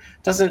came through.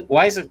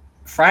 Why is it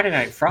Friday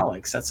Night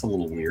Frolics? That's a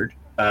little weird.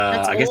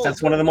 I guess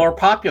that's one of the more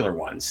popular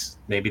ones.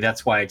 Maybe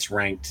that's why it's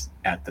ranked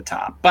at the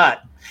top.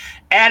 But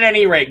at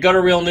any rate, go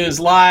to Real News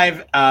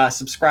Live,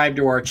 subscribe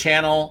to our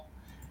channel,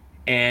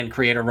 and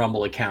create a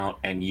Rumble account,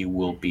 and you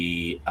will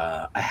be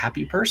a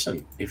happy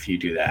person if you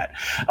do that.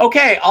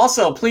 Okay,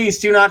 also, please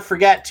do not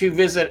forget to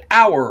visit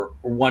our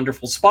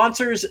wonderful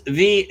sponsors,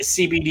 the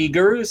CBD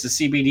Gurus, the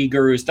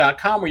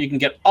CBDGurus.com, where you can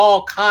get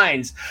all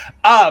kinds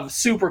of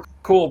super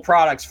cool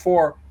products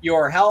for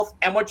your health.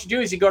 And what you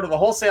do is you go to the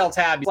wholesale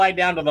tab, you slide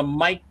down to the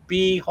Mike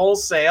B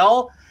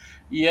Wholesale,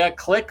 you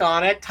click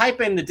on it,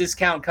 type in the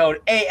discount code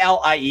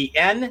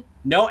ALIEN,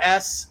 no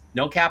S,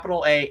 no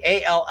capital A,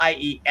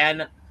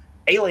 ALIEN,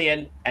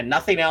 Alien, and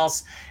nothing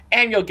else,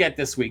 and you'll get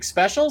this week's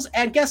specials.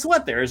 And guess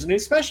what? There is a new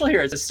special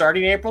here. It's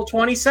starting April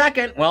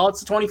 22nd. Well,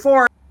 it's the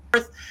 24th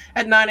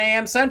at 9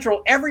 a.m.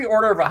 Central. Every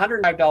order of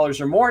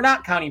 $105 or more,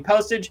 not counting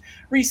postage,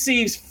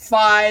 receives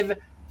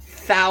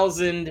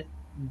 5,000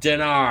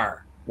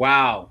 dinar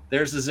Wow,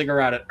 there's a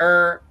ziggurat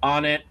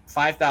on it,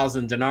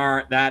 5,000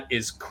 dinar. That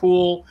is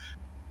cool.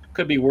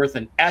 Could be worth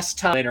an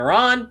S-ton later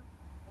on.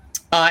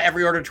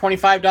 Every order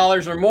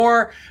 $25 or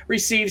more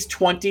receives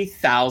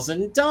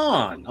 20,000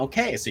 Don.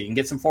 Okay, so you can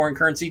get some foreign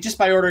currency just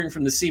by ordering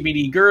from the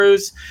CBD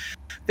Gurus.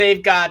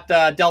 They've got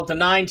Delta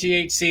 9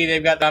 THC.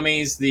 They've got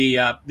gummies.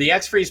 The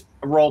X-Freeze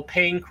Roll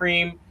Pain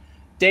Cream.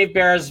 Dave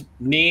Bara's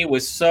knee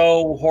was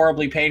so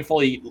horribly painful.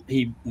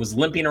 He was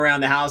limping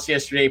around the house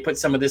yesterday. Put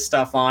some of this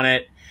stuff on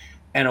it,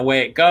 and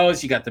away it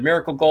goes. You got the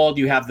Miracle Gold.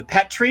 You have the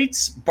pet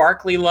treats.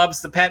 Barkley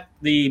loves the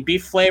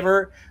beef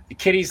flavor. The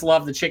kitties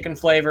love the chicken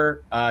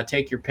flavor.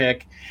 Take your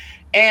pick.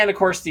 And, of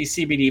course, the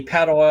CBD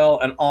pet oil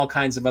and all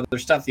kinds of other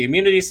stuff. The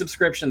immunity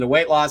subscription, the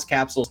weight loss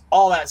capsules,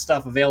 all that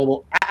stuff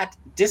available at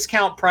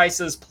discount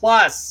prices,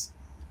 plus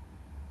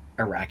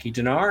Iraqi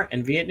dinar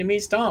and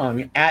Vietnamese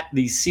dong at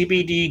the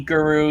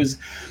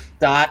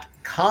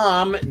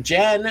CBDgurus.com.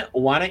 Jen,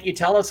 why don't you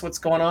tell us what's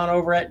going on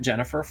over at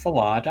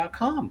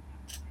JenniferFallaw.com?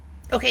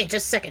 Okay,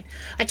 just a second.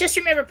 I just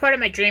remembered part of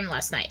my dream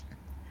last night.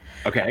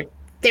 Okay.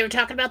 They were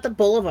talking about the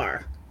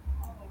Boulevard.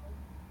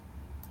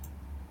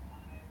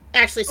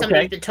 Actually,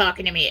 somebody's been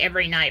talking to me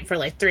every night for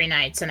like 3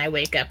 nights, and I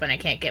wake up and I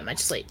can't get much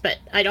sleep. But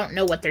I don't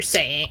know what they're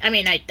saying. I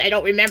mean, I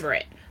don't remember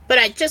it. But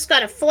I just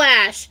got a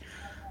flash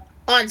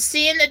on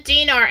seeing the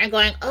dinar and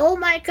going, oh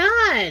my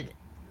God,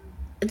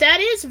 that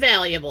is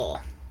valuable.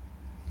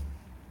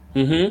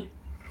 Mm-hmm.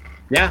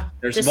 Yeah,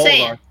 there's just a Boulevard.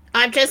 Saying.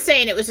 I'm just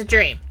saying it was a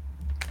dream.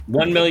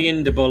 1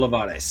 million de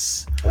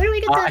Bolivares. Where do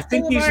we get that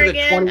Boulevard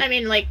again? I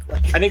mean, like...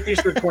 I think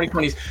these are the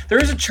 2020s. There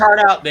is a chart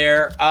out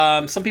there.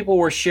 Some people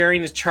were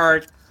sharing this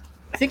chart,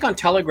 I think on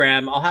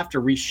Telegram. I'll have to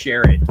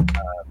reshare it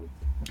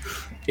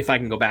if I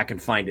can go back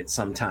and find it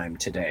sometime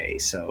today.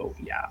 So,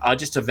 yeah, I'll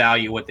just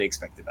evaluate what they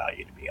expect the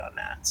value to be on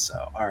that.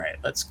 So, all right,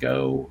 let's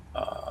go.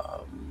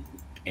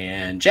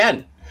 And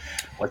Jen,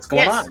 what's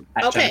going on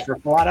at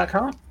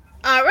JenniferFallaw.com?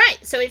 All right,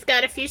 so we've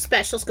got a few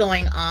specials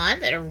going on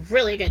that are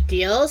really good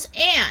deals.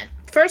 And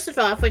first of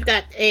all, we've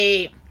got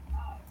the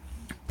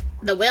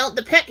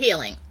pet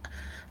healing.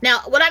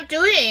 Now, what I'm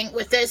doing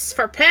with this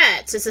for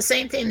pets is the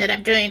same thing that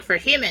I'm doing for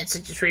humans.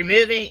 It's just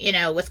removing,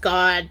 with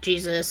God,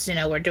 Jesus,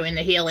 we're doing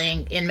the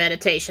healing in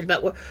meditation,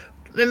 but we'll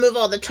remove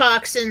all the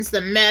toxins,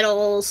 the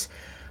metals,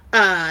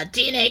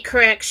 DNA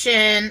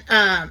correction,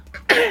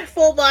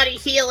 full body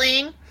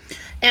healing.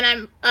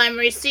 And I'm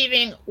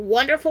receiving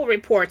wonderful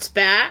reports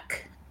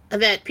back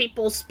that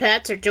people's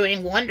pets are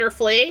doing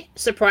wonderfully,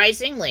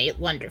 surprisingly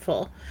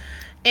wonderful.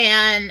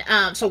 And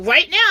so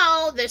right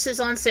now, this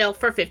is on sale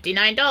for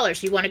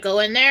 $59. You want to go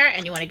in there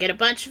and you want to get a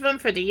bunch of them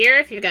for the year.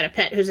 If you've got a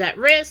pet who's at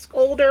risk,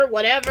 older,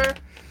 whatever,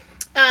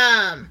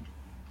 I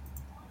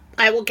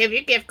will give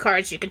you gift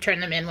cards. You can turn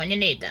them in when you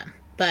need them.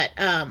 But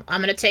I'm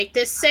going to take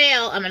this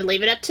sale. I'm going to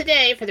leave it up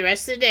today for the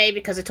rest of the day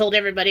because I told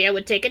everybody I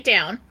would take it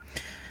down.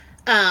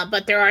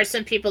 But there are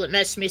some people that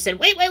messaged me and said,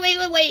 wait.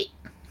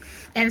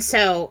 And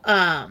so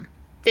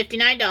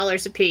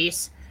 $59 a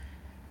piece.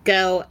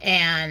 Go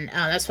and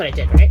that's what I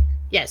did, right?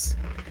 Yes.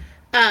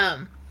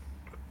 Go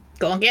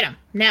and get them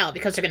now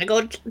because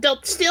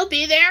they'll still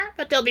be there,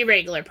 but they'll be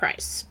regular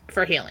price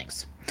for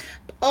healings.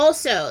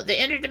 Also, the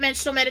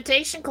interdimensional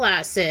meditation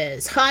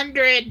classes,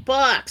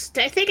 $100.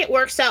 I think it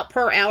works out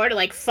per hour to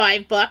like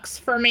 $5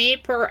 for me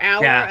per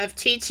hour of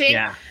teaching.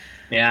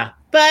 Yeah.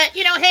 But,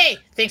 hey,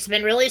 things have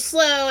been really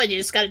slow and you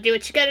just got to do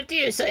what you got to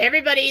do. So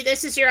everybody,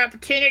 this is your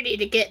opportunity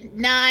to get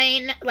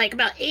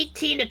about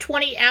 18 to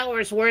 20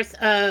 hours worth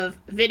of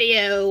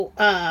video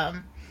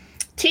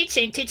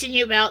teaching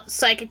you about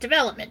psychic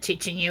development,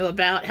 teaching you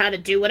about how to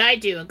do what I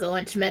do and go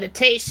into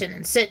meditation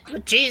and sit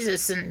with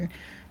Jesus and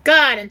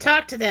God and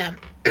talk to them,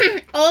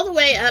 all the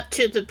way up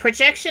to the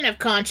projection of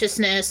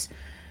consciousness,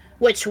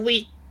 which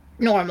we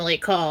normally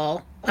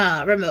call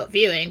remote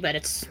viewing, but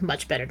it's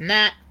much better than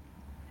that.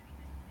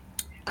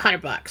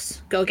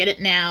 $100. Go get it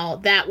now.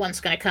 That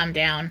one's going to come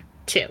down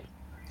too.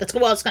 It's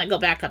going to go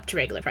back up to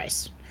regular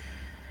price.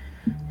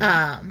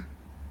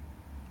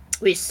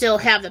 We still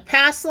have the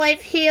past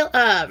life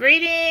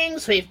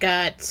readings. We've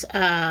got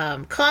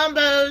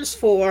combos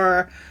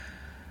for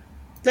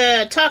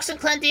the toxin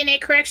cleanse DNA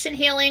correction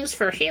healings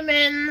for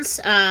humans.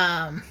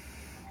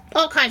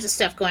 All kinds of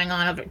stuff going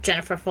on over at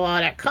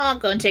JenniferFallaw.com.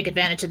 Go and take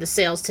advantage of the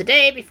sales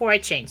today before I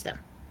change them.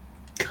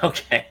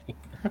 Okay.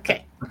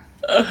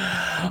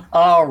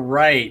 All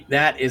right.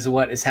 That is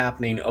what is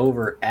happening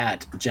over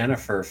at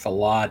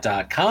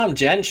JenniferFallaw.com.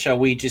 Jen, shall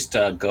we just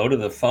go to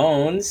the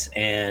phones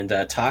and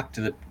talk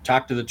to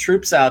the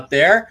troops out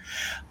there?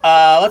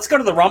 Let's go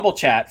to the Rumble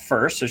chat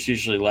first. There's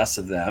usually less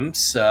of them.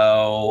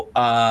 So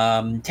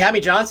Tammy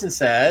Johnson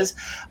says,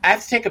 I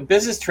have to take a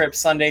business trip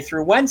Sunday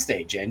through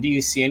Wednesday. Jen, do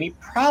you see any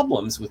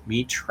problems with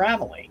me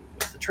traveling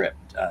with the trip?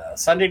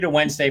 Sunday to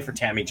Wednesday for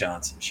Tammy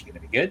Johnson. Is she going to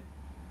be good?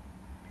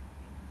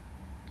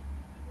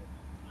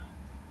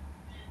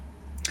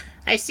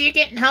 I see you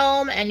getting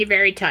home and you're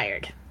very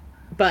tired,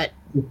 but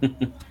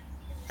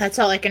that's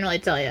all I can really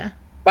tell you.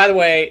 By the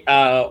way,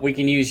 we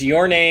can use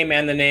your name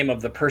and the name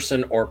of the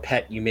person or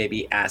pet you may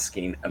be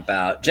asking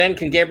about. Jen,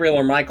 can Gabriel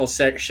or Michael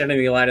shed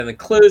any light on the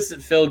clues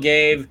that Phil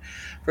gave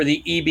for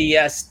the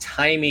EBS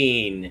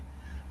timing?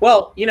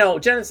 Well,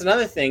 Jen, it's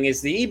another thing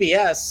is the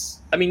EBS.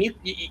 I mean,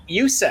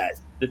 you said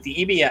that the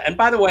EBS, and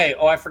by the way,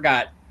 I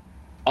forgot.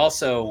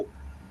 Also,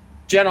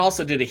 Jen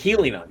also did a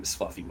healing on Miss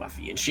Fluffy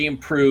Muffy, and she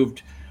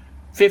improved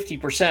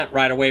 50%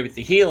 right away with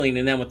the healing,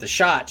 and then with the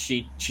shot,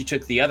 she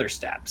took the other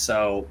step.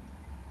 So,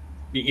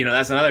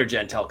 that's another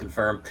Gentel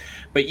confirm.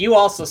 But you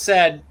also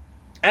said,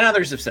 and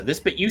others have said this,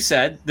 but you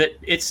said that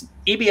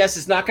EBS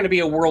is not going to be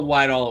a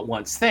worldwide all at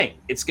once thing.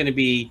 It's going to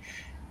be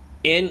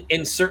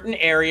in certain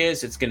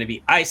areas. It's going to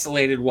be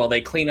isolated while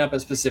they clean up a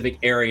specific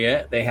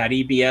area. They had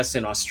EBS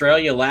in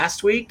Australia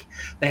last week.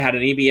 They had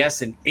an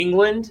EBS in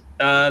England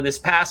this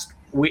past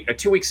week,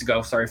 2 weeks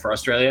ago. Sorry for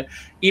Australia.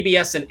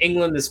 EBS in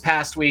England this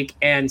past week,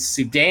 and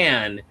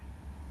Sudan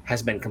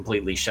has been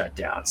completely shut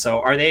down.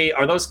 So are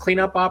those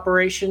cleanup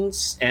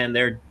operations, and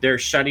they're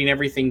shutting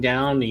everything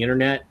down, the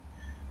internet,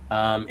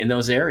 in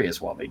those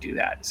areas while they do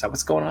that? Is that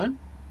what's going on?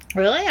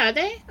 Really? Are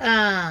they?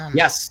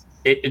 Yes.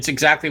 It's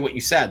exactly what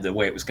you said, the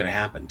way it was going to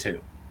happen, too.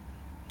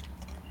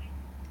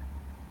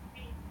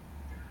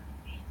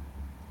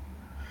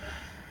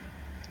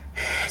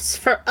 It's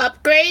for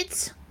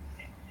upgrades.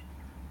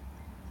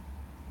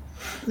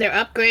 They're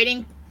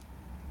upgrading.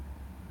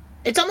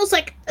 It's almost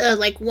like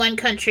one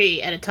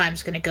country at a time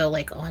is going to go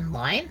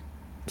online.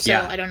 So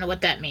yeah. I don't know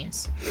what that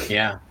means.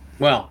 Yeah.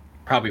 Well,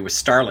 probably with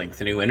Starlink,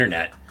 the new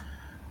internet.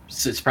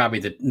 It's probably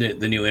the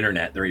new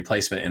internet, the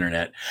replacement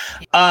internet.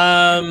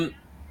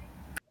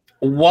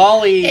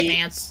 Wally.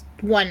 Advance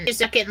 1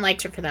 second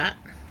lecture for that.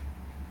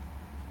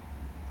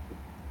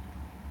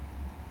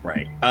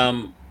 Right.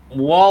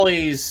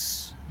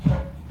 Wally's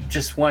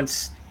just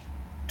wants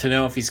to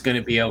know if he's going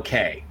to be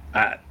okay.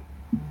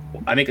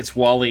 I think it's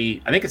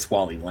Wally. I think it's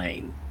Wally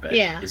Lane. But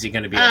yeah. Is he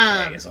going to be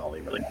okay? Is all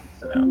he really wants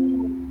to know.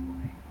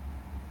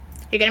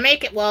 You're going to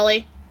make it,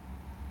 Wally.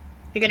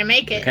 You're going to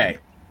make it.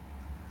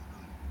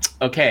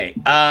 Okay.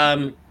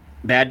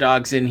 Bad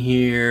Dog's in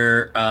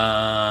here.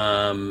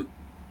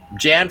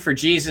 Jan for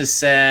Jesus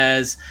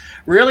says,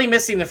 really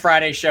missing the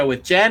Friday show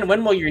with Jen.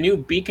 When will your new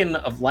Beacon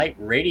of Light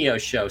radio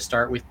show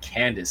start with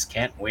Candace?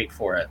 Can't wait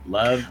for it.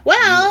 Love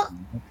you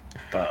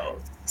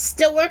both.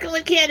 Still working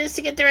with Candace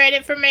to get the right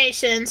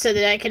information so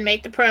that I can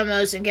make the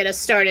promos and get us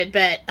started.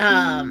 But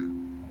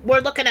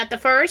we're looking at the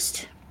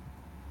 1st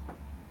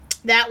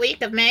that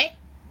week of May.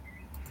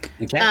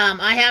 Okay.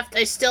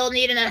 I still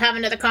need to have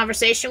another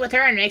conversation with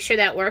her and make sure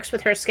that works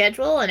with her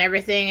schedule and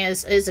everything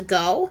is a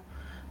go.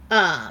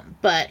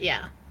 But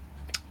yeah.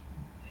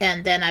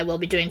 And then I will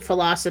be doing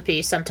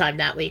philosophy sometime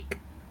that week,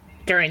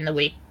 during the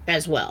week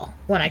as well,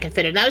 when I can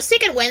fit it. And I was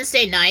thinking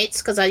Wednesday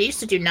nights, because I used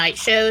to do night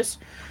shows.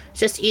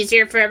 It's just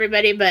easier for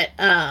everybody, but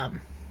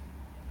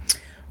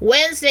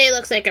Wednesday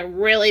looks like a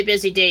really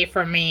busy day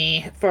for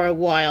me for a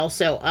while,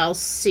 so I'll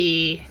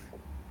see.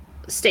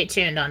 Stay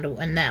tuned on to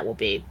when that will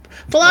be.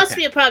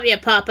 Philosophy will probably be a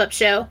pop-up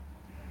show,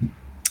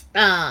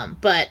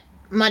 but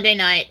Monday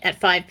night at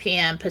 5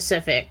 p.m.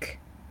 Pacific,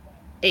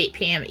 8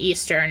 p.m.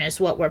 Eastern is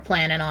what we're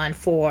planning on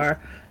for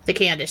the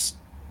Candace,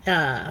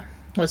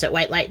 was it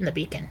White Light in the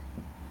Beacon?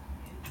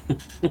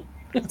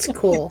 It's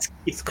cool.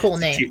 It's a cool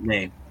name. Cute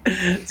name.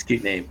 It's a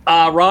cute name.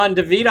 Ron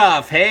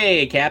Davidoff.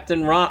 Hey,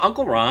 Captain Ron,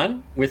 Uncle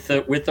Ron, with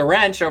the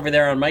wrench over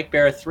there on Mike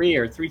Bara 3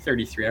 or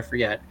 333, I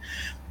forget.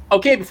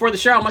 Okay, before the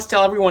show, I must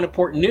tell everyone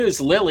important news.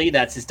 Lily,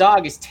 that's his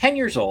dog, is 10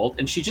 years old,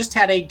 and she just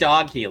had a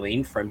dog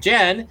healing from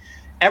Jen.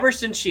 Ever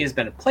since she has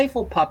been a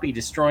playful puppy,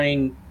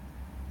 destroying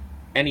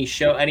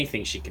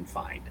anything she can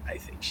find, I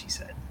think she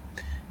said.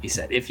 He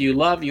said, if you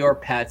love your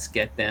pets,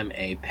 get them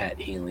a pet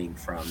healing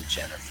from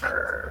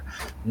Jennifer.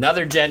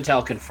 Another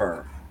Gentel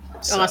confirm.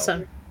 So,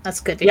 awesome. That's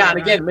good to hear. Yeah, and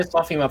again, Miss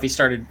Fluffy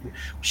Muffy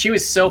she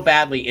was so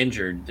badly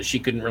injured that she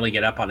couldn't really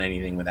get up on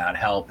anything without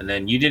help. And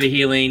then you did a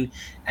healing,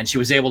 and she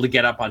was able to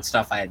get up on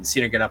stuff I hadn't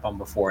seen her get up on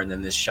before, and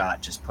then this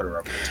shot just put her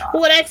over the top.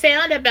 What I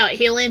found about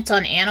healings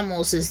on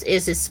animals is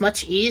it's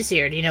much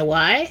easier. Do you know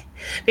why?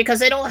 Because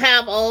they don't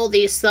have all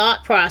these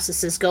thought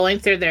processes going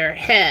through their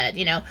head.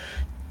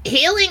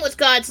 Healing with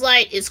God's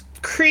light is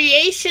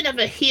creation of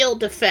a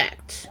healed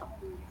effect.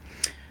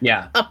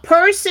 Yeah. A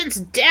person's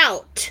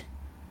doubt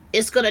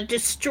is going to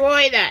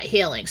destroy that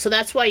healing. So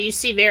that's why you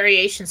see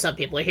variation. Some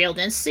people are healed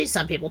instantly.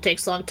 Some people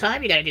takes a long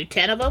time. You got to do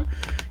 10 of them.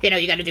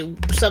 You got to do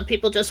some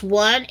people just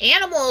one.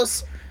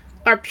 Animals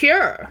are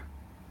pure.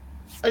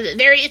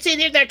 It's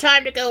either their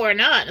time to go or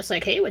not. It's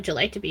like, hey, would you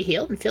like to be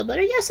healed and feel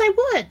better? Yes, I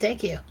would.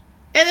 Thank you.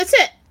 And that's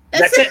it.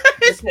 That's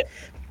it.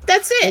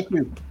 That's it.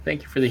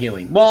 Thank you for the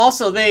healing. Well,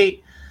 also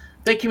they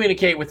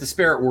communicate with the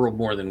spirit world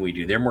more than we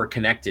do. They're more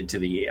connected to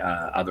the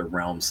other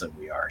realms than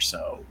we are.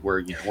 So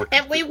we're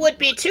and we would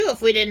be too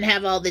if we didn't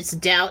have all this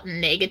doubt and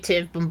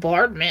negative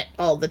bombardment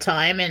all the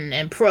time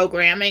and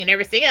programming and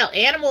everything else.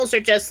 Animals are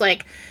just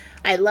like,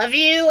 I love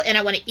you and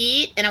I want to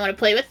eat and I want to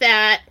play with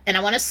that and I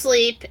want to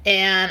sleep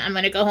and I'm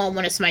going to go home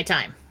when it's my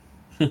time.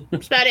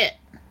 That's about it.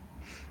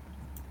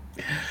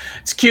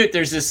 It's cute.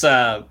 There's this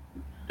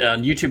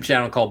YouTube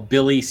channel called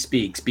Billy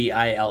Speaks, Billi,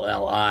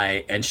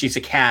 and she's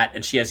a cat,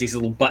 and she has these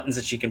little buttons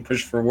that she can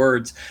push for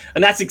words,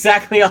 and that's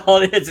exactly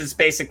all it is. It's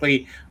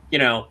basically,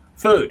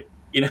 food.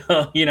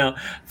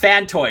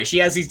 Fan toy. She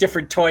has these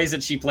different toys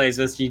that she plays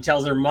with. She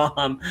tells her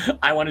mom,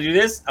 "I want to do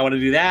this, I want to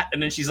do that,"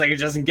 and then she's like, "If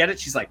she doesn't get it,"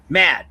 she's like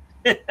mad.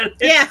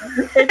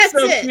 It's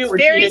so cute.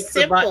 It's very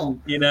simple,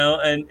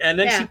 and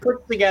then she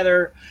puts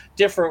together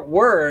different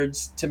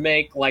words to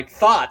make like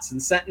thoughts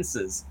and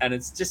sentences, and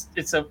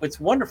it's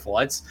wonderful.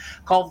 It's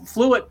called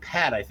Fluent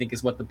Pet, I think,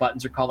 is what the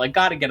buttons are called. I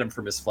got to get them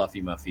for Miss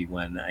Fluffy Muffy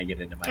when I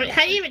get into my.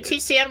 How do you even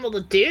teach the animal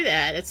to do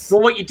that?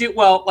 What you do,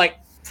 like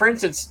for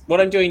instance,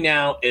 what I'm doing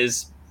now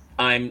is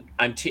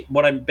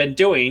what I've been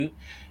doing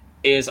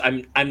is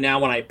I'm now,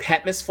 when I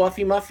pet Miss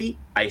Fluffy Muffy,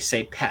 I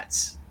say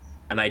pets,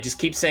 and I just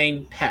keep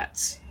saying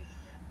pets,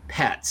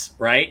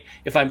 right?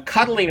 If I'm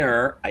cuddling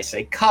her, I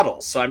say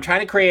cuddles. So I'm trying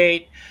to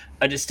create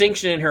a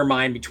distinction in her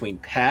mind between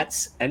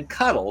pets and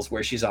cuddles,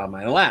 where she's on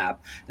my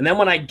lap. And then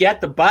when I get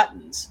the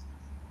buttons,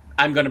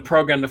 I'm going to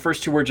program the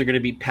first two words are going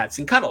to be pets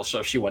and cuddles. So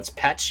if she wants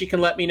pets, she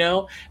can let me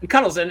know, and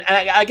cuddles. And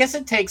I guess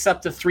it takes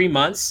up to 3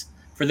 months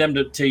for them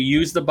to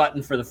use the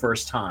button for the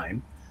first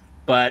time.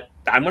 But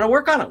I'm going to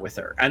work on it with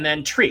her. And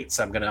then treats.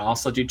 I'm going to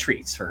also do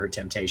treats for her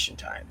temptation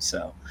time.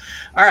 So,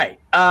 all right.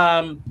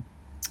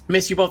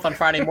 Miss you both on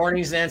Friday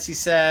mornings, Nancy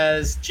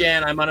says.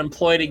 Jen, I'm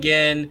unemployed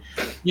again.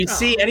 You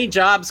see any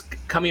jobs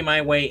coming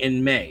my way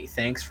in May?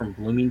 Thanks, from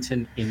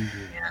Bloomington,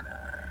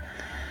 Indiana.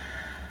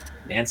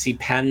 Nancy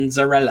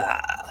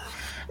Panzarella.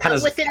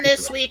 Within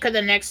this week or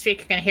the next week,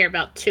 you're going to hear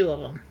about 2 of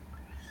them.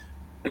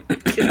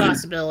 2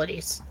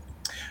 possibilities.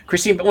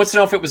 Christine wants to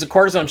know if it was a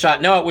cortisone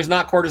shot. No, it was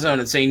not cortisone.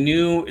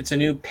 It's a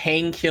new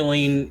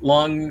pain-killing,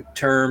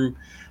 long-term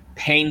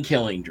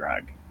pain-killing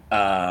drug.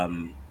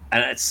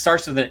 And it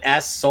starts with an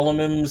S,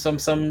 Solomon,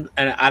 some,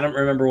 and I don't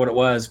remember what it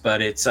was,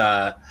 but it's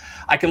I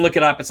can look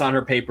it up. It's on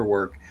her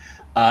paperwork.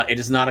 It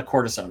is not a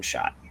cortisone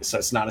shot, so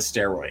it's not a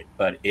steroid,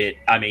 but it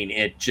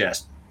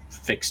just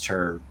fixed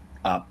her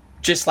up.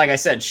 Just like I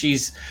said,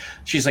 she's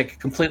like a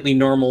completely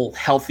normal,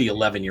 healthy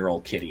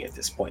 11-year-old kitty at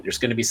this point. There's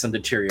going to be some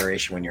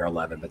deterioration when you're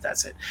 11, but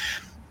that's it.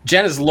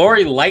 Jen, is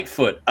Lori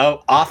Lightfoot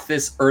off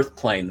this earth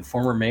plane, the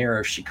former mayor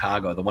of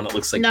Chicago, the one that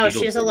looks like... No,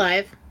 she's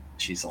alive.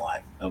 She's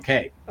alive.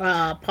 Okay.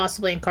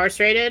 Possibly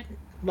incarcerated.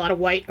 A lot of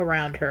white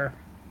around her.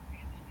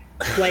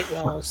 White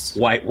walls.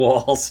 White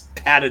walls.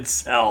 Padded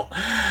cell.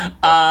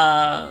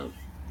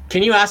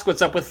 Can you ask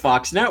what's up with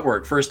Fox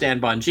Network? First Dan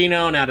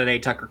Bongino, now today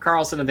Tucker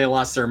Carlson. Have they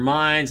lost their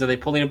minds? Are they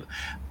pulling...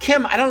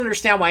 Kim, I don't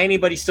understand why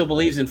anybody still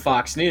believes in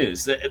Fox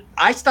News.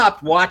 I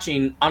stopped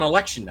watching on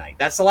election night.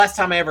 That's the last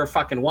time I ever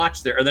fucking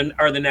watched it.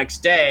 Or the next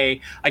day,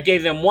 I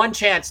gave them one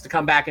chance to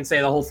come back and say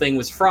the whole thing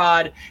was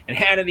fraud, and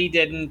Hannity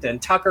didn't,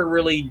 and Tucker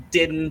really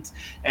didn't,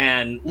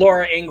 and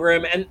Laura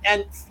Ingraham.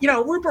 And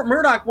Rupert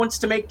Murdoch wants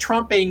to make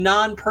Trump a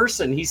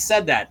non-person. He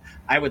said that.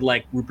 I would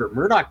like Rupert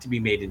Murdoch to be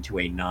made into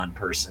a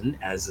non-person,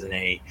 as in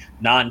a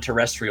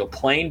non-terrestrial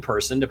plane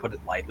person, to put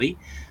it lightly.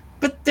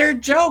 But they're a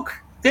joke.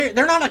 They're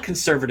not a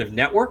conservative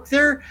network.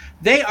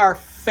 They are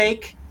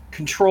fake,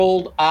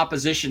 controlled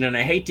opposition, and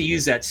I hate to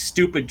use that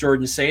stupid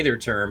Jordan Sather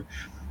term,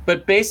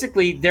 but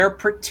basically they're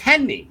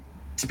pretending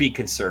to be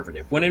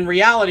conservative, when in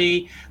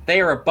reality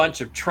they are a bunch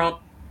of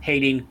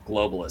Trump-hating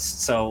globalists.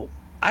 So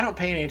I don't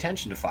pay any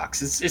attention to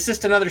Fox. It's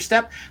just another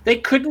step. They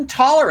couldn't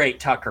tolerate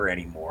Tucker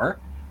anymore,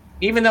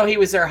 even though he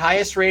was their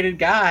highest-rated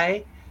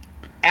guy,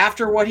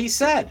 after what he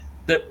said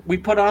that we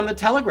put on the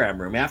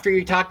Telegram room, after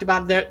he talked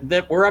about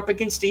that we're up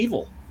against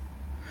evil.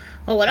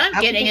 Well, what I'm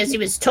getting is he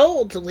was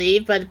told to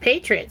leave by the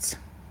Patriots.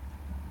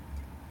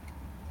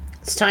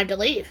 It's time to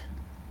leave.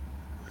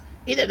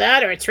 Either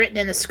that or it's written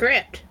in the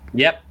script.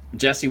 Yep.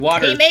 Jesse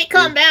Waters. He may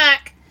come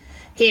back.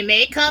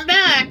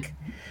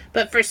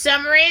 But for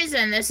some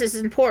reason, this is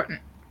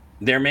important.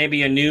 There may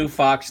be a new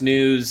Fox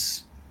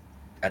News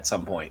at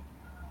some point.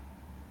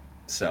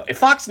 So if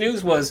Fox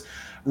News was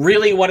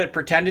really what it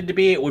pretended to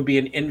be, it would be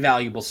an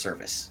invaluable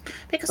service.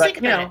 Because think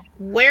about it.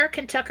 Where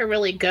can Tucker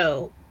really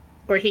go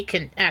where he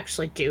can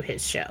actually do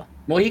his show?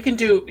 Well, he can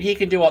do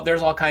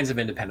there's all kinds of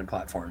independent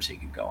platforms he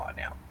can go on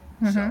now.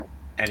 Mm-hmm. So,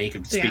 and he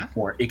can speak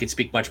more. He can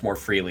speak much more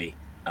freely.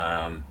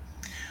 I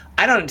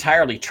don't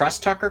entirely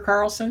trust Tucker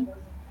Carlson.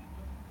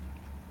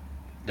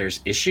 There's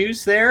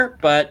issues there,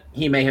 but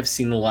he may have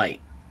seen the light.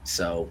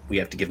 So we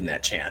have to give him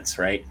that chance,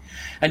 right?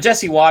 And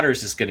Jesse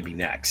Waters is going to be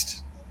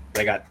next.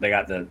 They got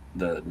the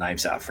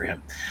knives out for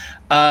him.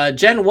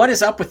 Jen, what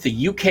is up with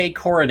the UK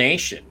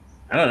coronation?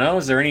 I don't know.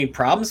 Is there any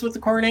problems with the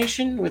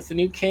coronation with the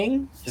new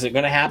king? Is it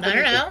going to happen? I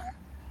don't know.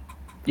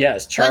 Yeah,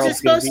 is Charles When's it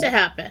supposed to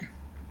happen?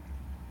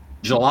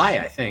 July,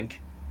 I think.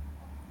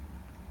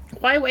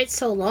 Why wait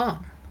so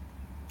long?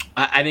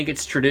 I think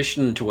it's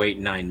tradition to wait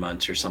 9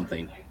 months or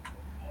something.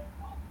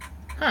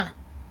 Huh.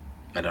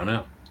 I don't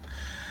know.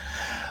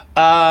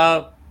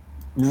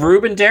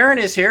 Ruben Darren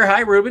is here.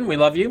 Hi, Ruben. We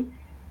love you.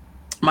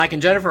 Mike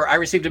and Jennifer, I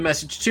received a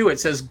message too. It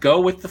says,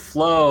 go with the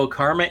flow.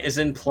 Karma is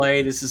in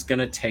play. This is going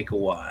to take a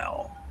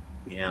while.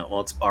 Yeah, well,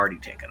 it's already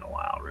taken a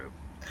while, Ruben.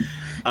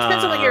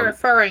 Depends on what you're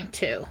referring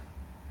to.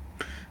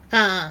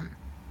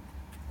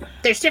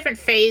 there's different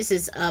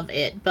phases of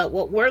it, but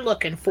what we're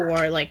looking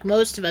for, like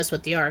most of us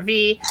with the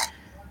RV,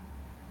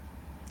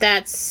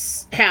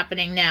 that's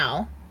happening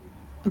now.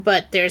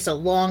 But there's a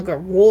longer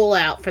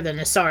rollout for the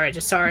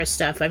Nasara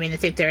stuff. I mean, I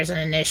think there's an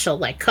initial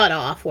like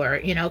cutoff where,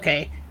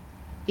 okay,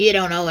 you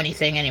don't owe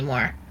anything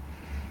anymore.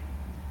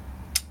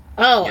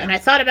 Oh, and I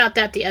thought about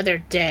that the other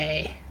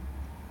day.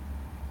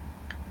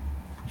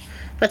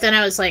 But then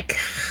I was like,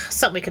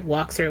 something we could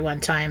walk through one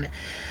time.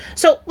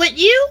 So when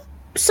you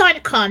sign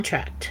a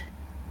contract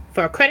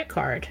for a credit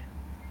card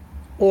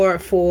or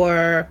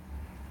for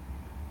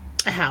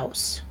a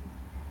house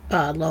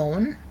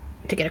loan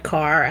to get a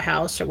car, a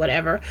house, or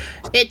whatever,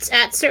 it's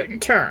at certain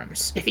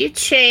terms. If you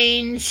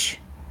change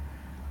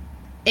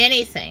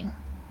anything,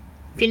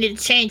 if you need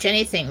to change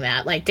anything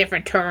that, like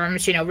different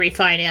terms,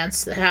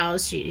 refinance the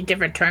house,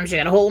 different terms, you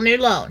got a whole new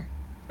loan.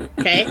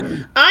 Okay?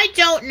 I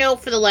don't know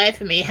for the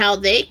life of me how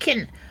they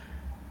can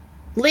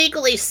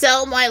legally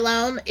sell my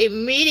loan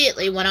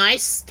immediately when I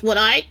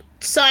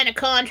sign a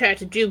contract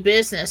to do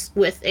business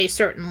with a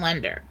certain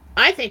lender.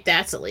 I think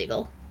that's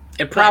illegal.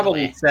 It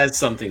probably says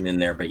something in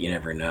there, but you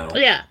never know.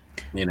 Yeah.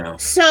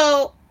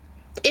 So,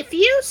 if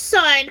you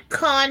sign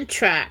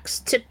contracts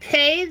to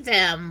pay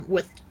them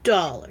with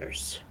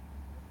dollars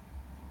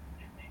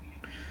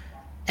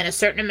and a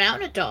certain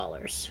amount of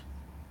dollars,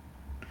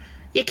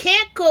 you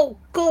can't go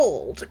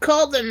gold,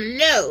 call them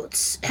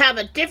notes, have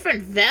a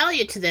different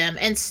value to them,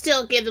 and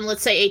still give them,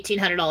 let's say,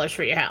 $1,800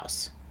 for your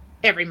house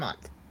every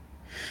month.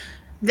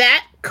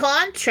 That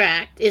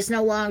contract is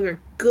no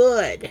longer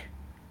good.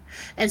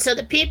 And so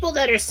the people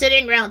that are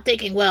sitting around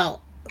thinking,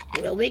 well,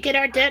 will we get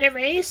our debt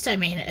erased? I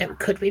mean,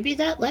 could we be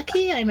that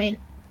lucky? I mean,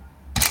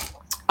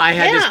 I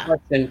had this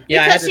question.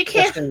 Yeah, because you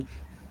can't.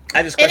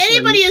 And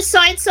anybody who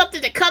signs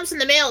something that comes in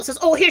the mail and says,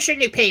 "Oh, here's your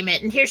new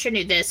payment, and here's your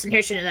new this, and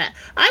here's your new that,"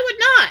 I would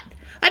not.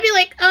 I'd be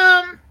like,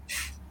 I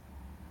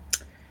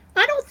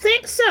don't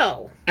think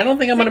so. I don't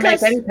think I'm going to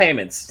make any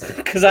payments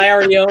because I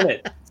already own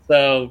it.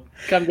 So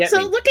come get me.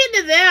 So look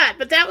into that.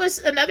 But that was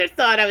another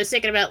thought I was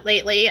thinking about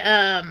lately.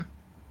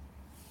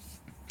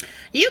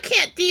 You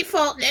can't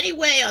default in any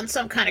way on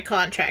some kind of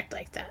contract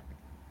like that.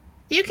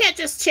 You can't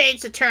just change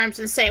the terms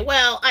and say,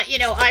 well,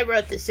 I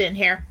wrote this in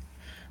here.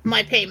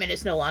 My payment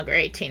is no longer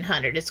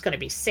 $1,800. It's going to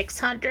be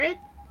 $600.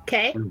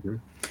 Okay. Mm-hmm.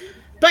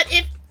 But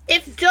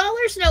if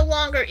dollars no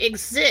longer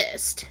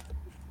exist,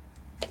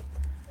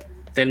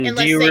 then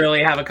do you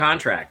really have a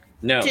contract?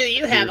 No. Do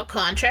you have a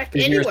contract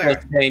anywhere? You're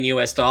supposed to pay in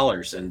U.S.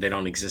 dollars, and they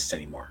don't exist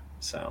anymore.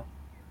 So.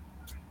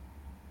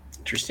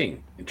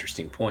 Interesting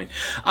point.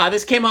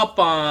 This came up.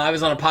 I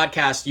was on a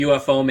podcast,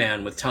 UFO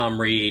Man, with Tom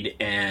Reed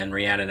and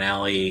Rhiannon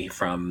Alley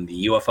from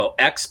the UFO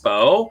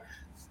Expo,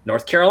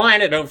 North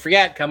Carolina. Don't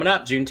forget, coming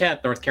up June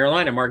 10th, North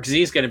Carolina. Mark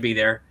Z is going to be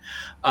there.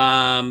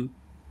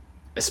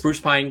 Spruce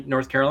Pine,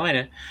 North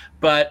Carolina.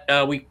 But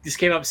this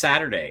came up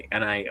Saturday,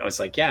 and I was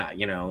like, yeah,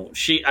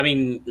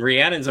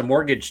 Rhiannon's a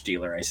mortgage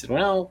dealer. I said,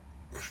 well,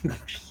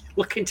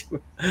 look into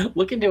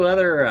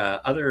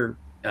other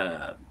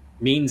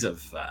means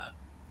of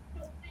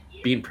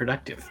being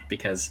productive,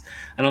 because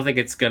I don't think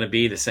it's going to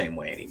be the same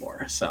way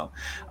anymore. So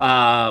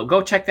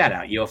go check that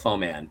out, UFO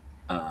Man,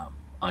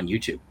 on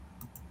YouTube.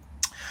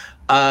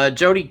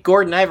 Jody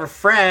Gordon, I have a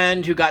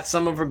friend who got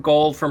some of her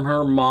gold from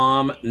her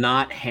mom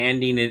not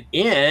handing it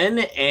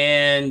in.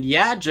 And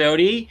yeah,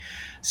 Jody,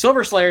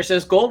 Silver Slayer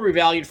says gold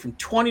revalued from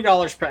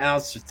 $20 per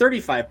ounce to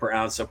 $35 per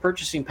ounce. So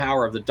purchasing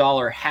power of the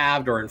dollar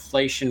halved, or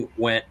inflation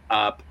went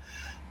up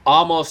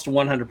almost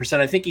 100%.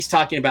 I think he's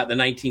talking about the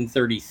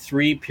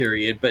 1933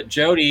 period. But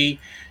Jody,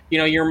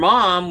 your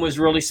mom was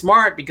really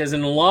smart, because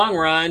in the long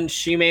run,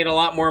 she made a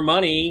lot more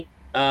money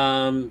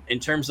in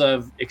terms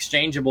of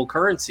exchangeable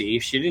currency.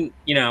 If she didn't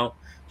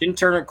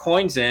turn her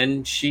coins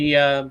in, she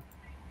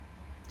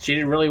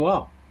did really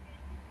well.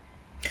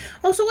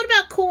 Oh, so what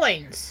about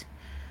coins?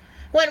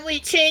 When we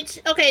change,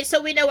 okay,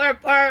 so we know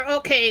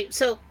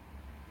so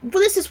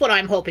this is what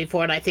I'm hoping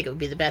for, and I think it would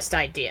be the best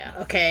idea.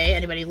 Okay,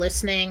 anybody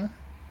listening?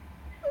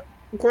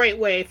 Great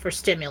way for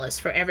stimulus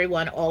for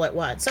everyone all at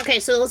once. Okay,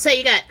 so let's say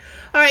you got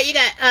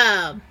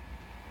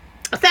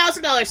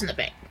 $1,000 in the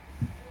bank.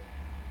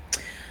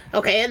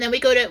 Okay, and then we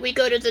go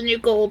to the new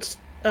gold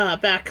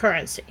backed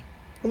currency.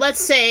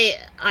 Let's say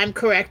I'm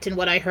correct in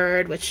what I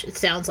heard, which it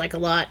sounds like a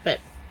lot, but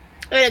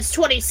it's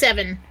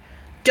 $27.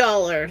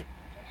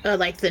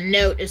 Like the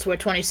note is worth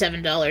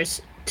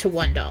 $27 to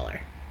 $1,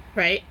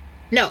 right?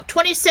 No,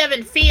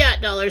 27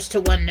 fiat dollars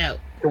to one note.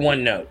 To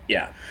one note,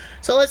 yeah.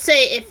 So let's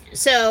say if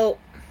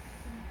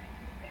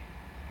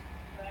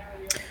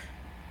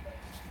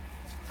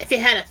you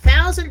had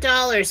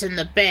 $1,000 in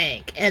the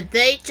bank and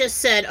they just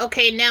said,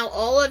 okay, now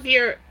all of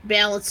your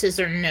balances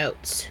are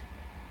notes.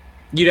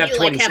 You'd have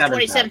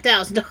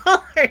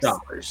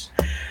 $27,000.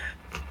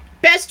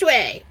 Best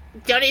way.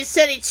 Don't need to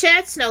send any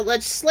checks, no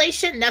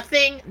legislation,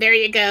 nothing. There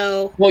you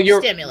go. Well,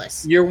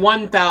 stimulus. Your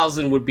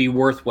 $1,000 would be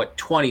worth what,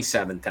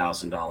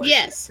 $27,000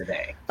 yes.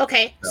 today.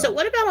 Okay, so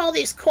what about all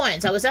these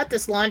coins? I was at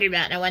this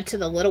laundromat and I went to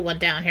the little one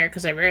down here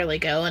because I rarely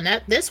go,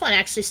 and this one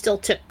actually still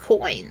took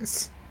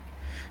coins.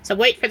 So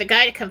wait for the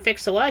guy to come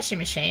fix the washing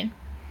machine.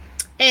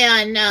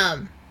 And I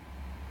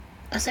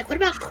was like, what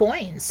about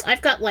coins?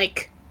 I've got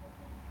like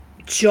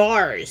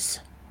jars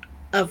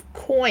of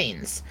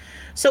coins.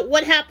 So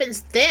what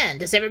happens then?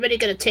 Does everybody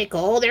going to take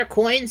all their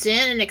coins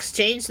in and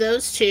exchange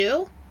those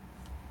too?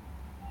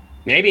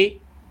 Maybe.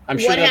 I'm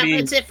sure what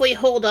happens if we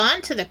hold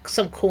on to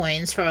some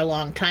coins for a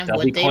long time?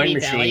 Would they be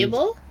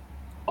valuable?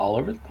 All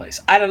over the place.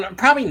 I don't know.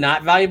 Probably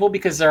not valuable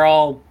because they're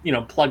all,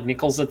 plug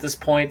nickels at this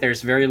point.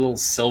 There's very little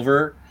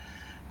silver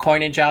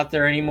coinage out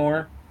there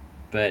anymore,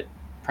 but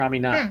probably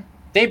not.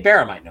 Dave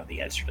Bara might know the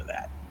answer to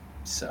that.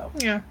 So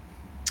yeah,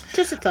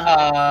 just a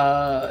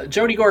thought.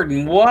 Jody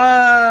Gordon,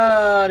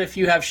 what if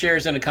you have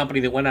shares in a company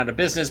that went out of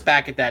business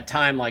back at that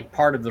time, like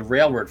part of the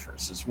railroad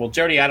versus? Well,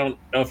 Jody, I don't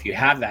know if you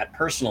have that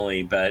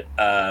personally, but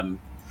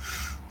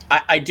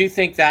I do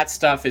think that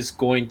stuff is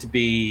going to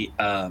be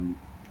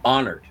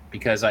honored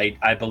because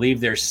I believe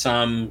there's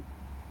some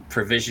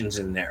provisions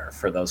in there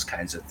for those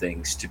kinds of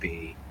things to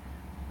be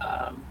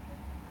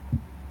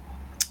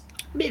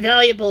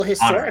valuable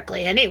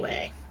historically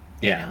anyway.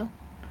 Yeah.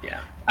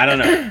 Yeah. I don't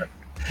know.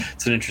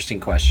 It's an interesting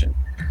question.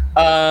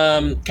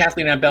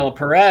 Kathleen Abella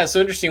Perez. So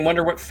interesting.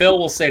 Wonder what Phil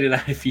will say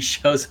tonight if he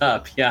shows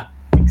up. Yeah,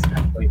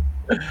 exactly.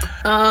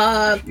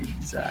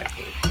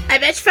 Exactly. I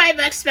bet you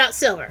 $5 about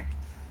silver.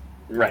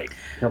 Right.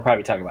 He'll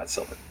probably talk about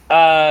silver.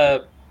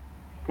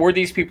 Were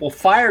these people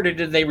fired or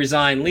did they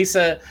resign?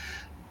 Lisa,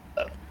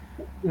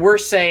 we're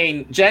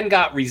saying Jen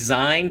got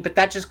resigned, but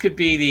that just could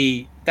be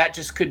the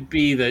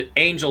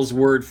angel's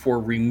word for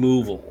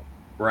removal,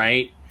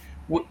 right?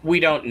 We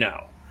don't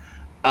know.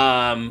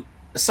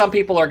 Some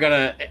people are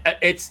gonna.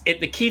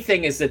 The key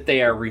thing is that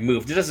they are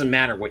removed. It doesn't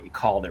matter what you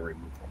call their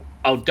removal.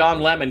 Oh,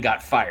 Don Lemon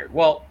got fired.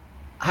 Well,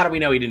 how do we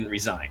know he didn't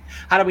resign?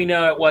 How do we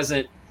know it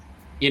wasn't?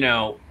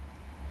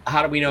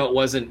 How do we know it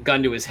wasn't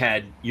gun to his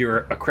head? You're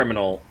a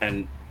criminal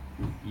and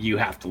you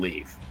have to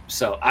leave.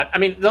 So I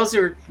mean,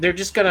 they're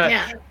just gonna.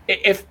 Yeah.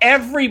 If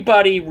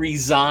everybody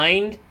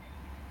resigned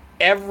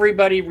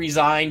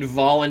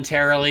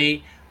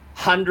voluntarily.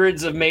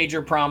 Hundreds of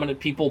major prominent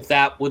people,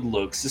 that would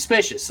look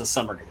suspicious. So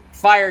some are going to be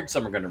fired,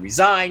 some are going to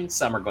resign,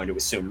 some are going to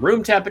assume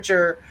room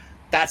temperature.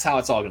 That's how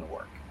it's all going to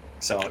work.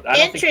 So I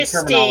don't think the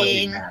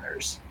terminology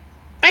matters.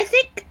 I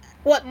think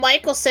what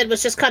Michael said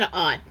was just kind of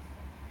odd.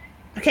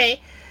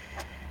 Okay,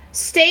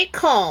 stay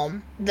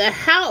calm. The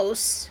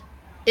house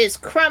is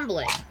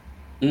crumbling.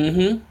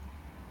 Mm-hmm.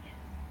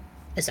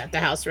 Is that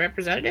the House of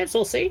Representatives?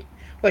 We'll see.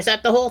 Or is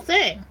that the whole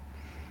thing?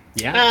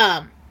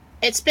 Yeah.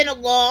 It's been a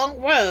long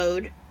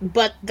road,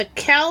 but the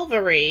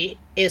cavalry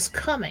is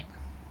coming.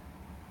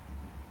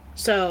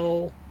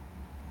 So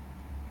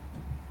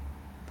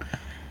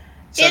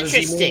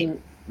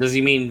interesting. Does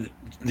he mean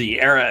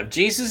the era of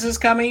Jesus is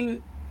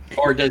coming?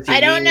 Or does he I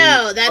don't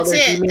know. That's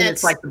it.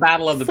 It's like the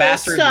Battle of the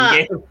Bastards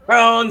and Game of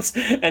Thrones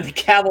and the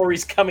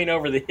cavalry's coming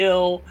over the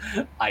hill.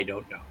 I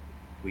don't know.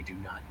 We do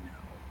not know.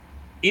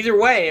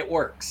 Either way, it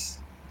works.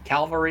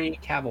 Cavalry.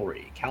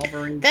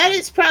 That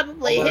is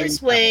probably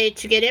his way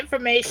to get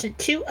information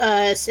to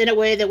us in a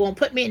way that won't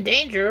put me in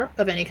danger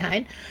of any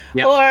kind,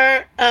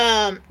 or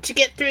to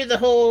get through the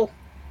whole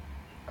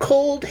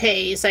cold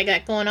haze I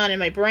got going on in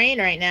my brain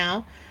right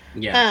now.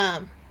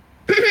 Yeah.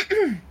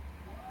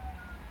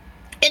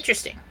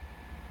 Interesting.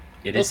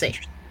 We'll see.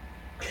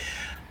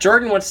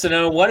 Jordan wants to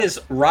know, what is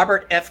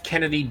Robert F.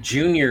 Kennedy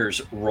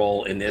Jr.'s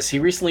role in this? He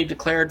recently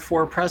declared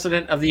for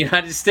president of the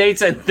United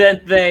States, and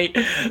then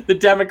the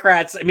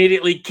Democrats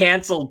immediately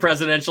canceled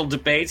presidential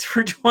debates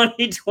for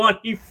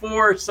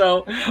 2024,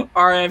 so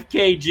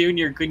RFK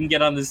Jr. couldn't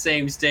get on the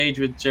same stage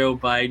with Joe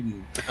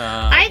Biden.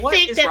 I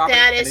think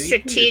that is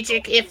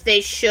strategic if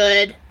they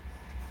should.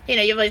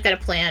 You've always got a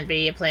plan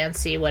B, a plan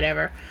C,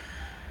 whatever.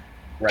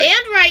 Right.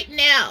 And right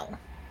now,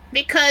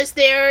 because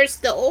there's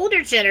the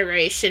older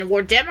generation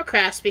were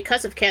Democrats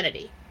because of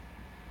Kennedy.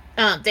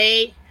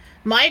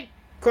 My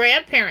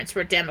grandparents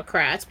were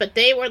Democrats, but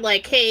they were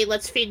like, hey,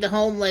 let's feed the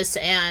homeless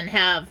and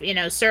have,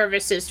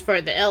 services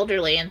for the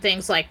elderly and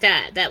things like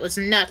that. That was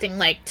nothing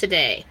like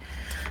today.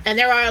 And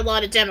there are a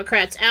lot of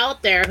Democrats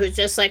out there who's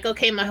just like,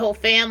 okay, my whole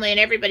family and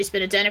everybody's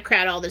been a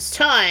Democrat all this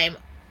time.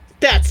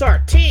 That's our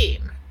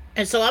team.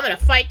 And so I'm going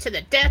to fight to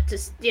the death to,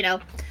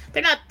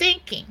 they're not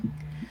thinking.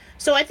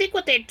 So I think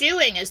what they're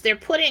doing is they're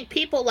putting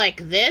people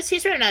like this.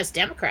 He's running as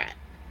Democrat.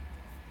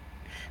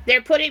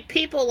 They're putting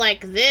people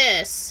like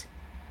this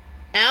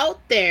out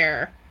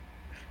there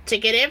to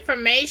get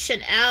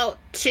information out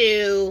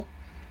to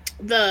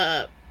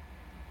the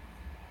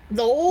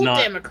old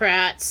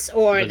Democrats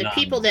or the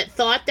people that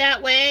thought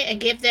that way and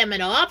give them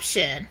an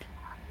option.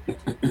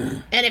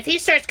 And if he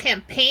starts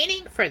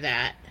campaigning for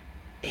that,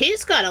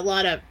 he's got a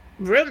lot of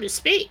room to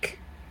speak.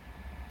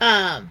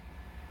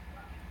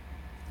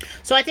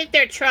 So I think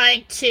they're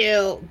trying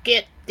to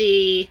get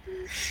the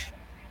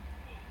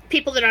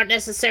people that aren't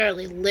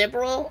necessarily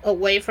liberal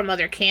away from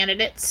other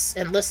candidates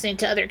and listening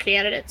to other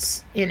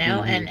candidates,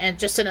 and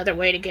just another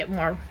way to get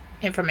more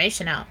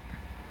information out.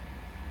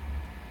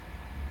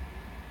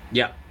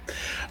 Yeah.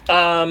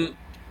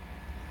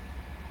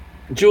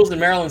 Jules in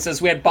Maryland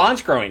says, we had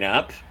Bonds growing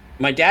up.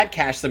 My dad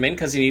cashed them in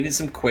because he needed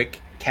some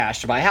quick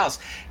cash to buy a house.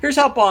 Here's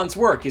how bonds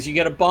work: is you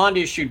get a bond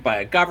issued by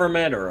a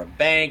government or a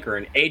bank or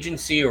an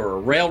agency or a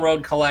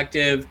railroad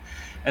collective,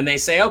 and they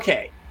say,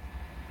 okay,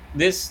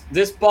 this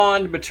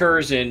bond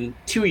matures in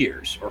 2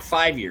 years or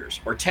 5 years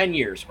or 10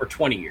 years or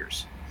 20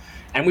 years,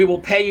 and we will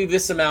pay you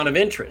this amount of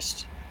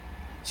interest.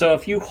 So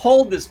if you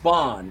hold this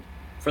bond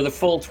for the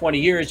full 20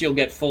 years, you'll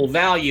get full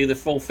value, the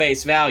full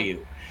face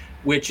value,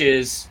 which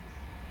is,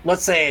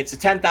 let's say it's a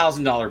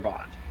 $10,000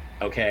 bond,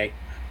 okay?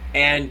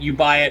 And you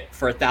buy it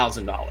for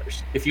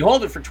 $1,000. If you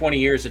hold it for 20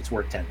 years, it's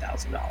worth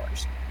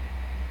 $10,000.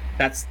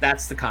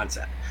 That's the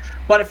concept.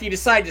 But if you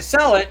decide to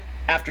sell it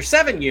after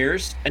 7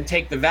 years and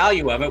take the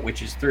value of it,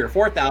 which is $3,000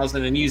 or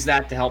 $4,000, and use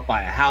that to help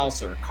buy a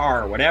house or a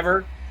car or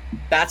whatever,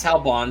 that's how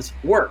bonds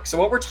work. So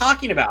what we're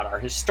talking about are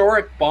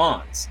historic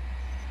bonds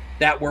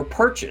that were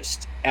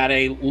purchased at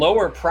a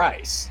lower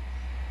price,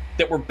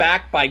 that were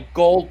backed by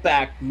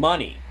gold-backed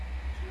money,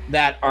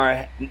 that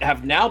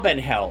have now been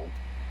held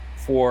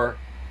for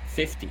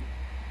 50,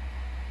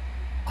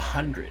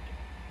 100,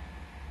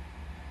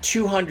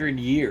 200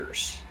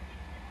 years.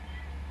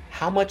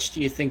 How much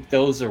do you think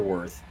those are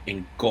worth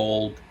in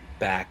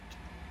gold-backed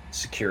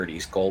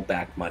securities,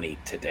 gold-backed money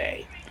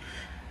today?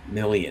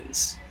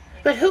 Millions.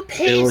 But who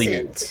pays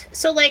Billions. it?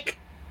 So, like,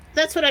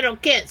 that's what I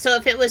don't get. So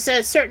if it was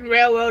a certain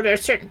railroad or a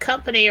certain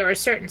company or a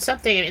certain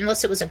something,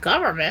 unless it was a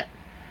government,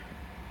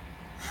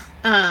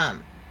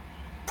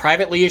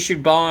 privately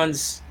issued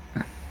bonds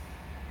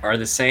are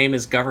the same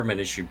as government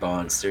issued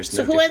bonds. There's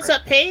no so who ends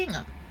up paying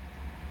them?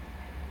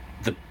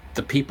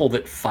 The people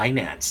that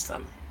financed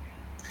them.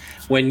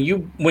 When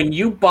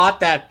you bought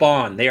that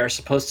bond, they are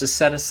supposed to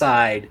set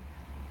aside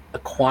a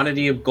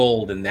quantity of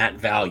gold in that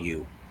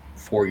value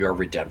for your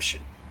redemption.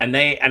 And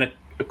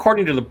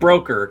according to the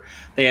broker,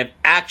 they have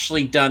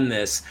actually done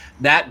this.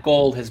 That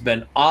gold has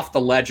been off the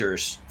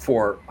ledgers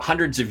for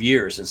hundreds of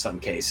years in some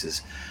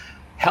cases,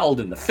 held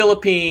in the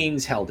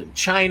Philippines, held in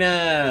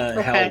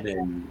China, held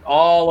in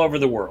all over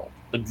the world.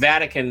 The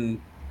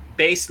Vatican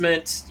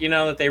basement,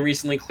 that they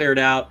recently cleared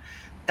out.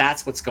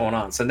 That's what's going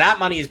on. So that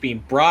money is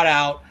being brought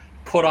out,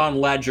 put on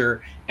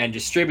ledger, and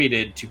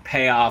distributed to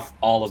pay off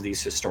all of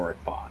these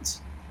historic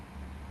bonds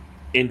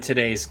in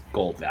today's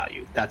gold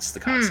value. That's the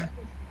concept.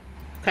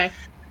 Okay.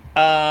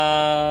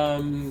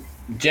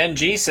 Jen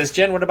G says,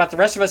 Jen, what about the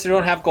rest of us who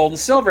don't have gold and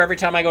silver? Every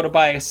time I go to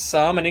buy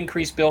some, an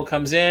increased bill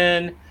comes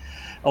in.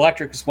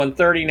 Electric is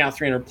 $130, now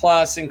 $300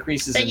 plus,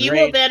 increases in rate.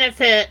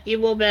 You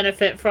will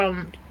benefit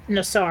from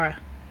NESARA.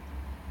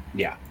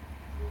 Yeah,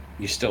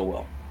 you still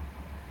will.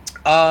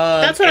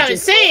 That's what I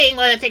was saying.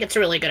 Well, I think it's a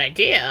really good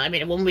idea. I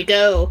mean, when we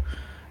go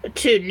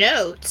to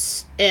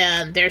notes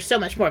and they're so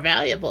much more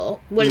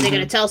valuable, what are they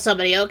going to tell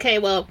somebody? Okay,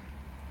 well,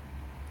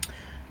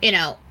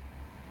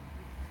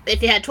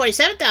 if you had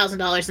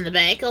 $27,000 in the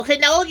bank, okay,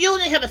 no, you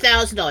only have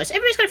 $1,000.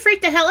 Everybody's going to freak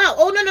the hell out.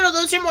 Oh, no,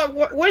 those are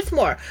worth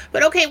more.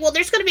 But okay, well,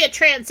 there's going to be a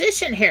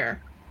transition here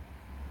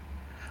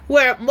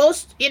where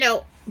most,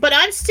 but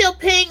I'm still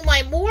paying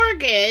my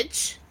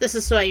mortgage. This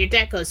is why your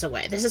debt goes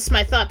away. This is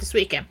my thought this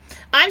weekend.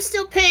 I'm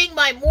still paying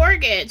my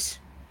mortgage,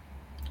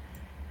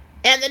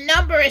 and the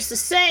number is the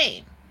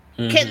same.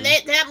 Can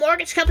that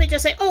mortgage company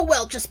just say, "Oh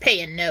well, just pay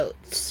in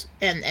notes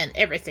and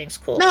everything's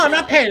cool"? No, I'm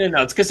not paying in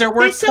notes because they're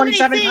worth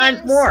 27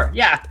 times more.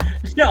 Yeah,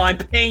 no, I'm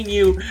paying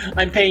you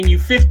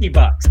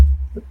 $50,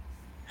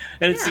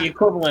 and it's the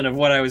equivalent of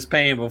what I was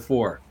paying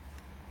before.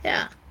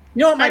 Yeah.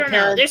 I don't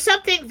know. There's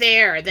something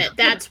there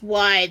that's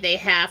why they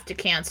have to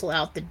cancel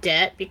out the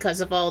debt,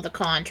 because of all the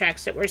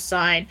contracts that were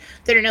signed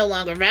that are no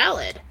longer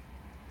valid.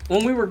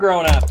 When we were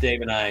growing up,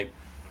 Dave and I,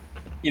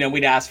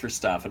 we'd ask for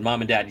stuff, and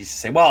Mom and Dad used to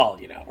say, well,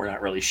 we're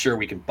not really sure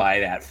we can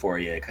buy that for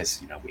you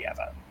because, we have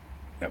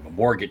a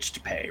mortgage to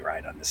pay,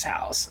 right, on this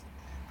house.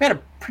 We had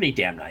a pretty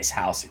damn nice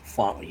house in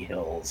Fontley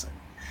Hills and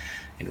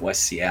in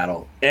West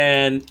Seattle.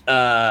 And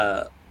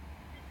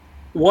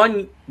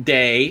one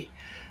day,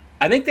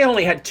 I think they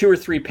only had 2 or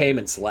 3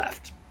 payments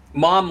left.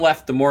 Mom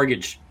left the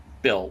mortgage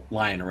bill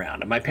lying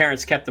around, and my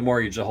parents kept the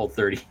mortgage the whole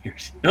 30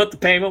 years. You know what the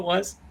payment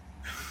was?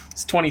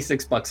 It's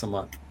 $26 a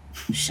month.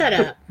 Shut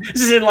up.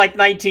 This is in like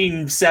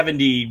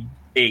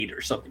 1978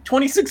 or something.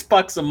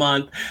 $26 a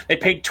month. They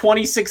paid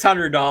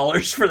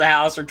 $2,600 for the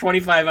house, or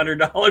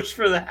 $2,500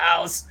 for the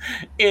house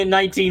in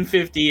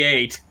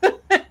 1958.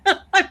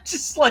 I'm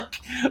just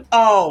like,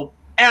 oh,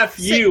 F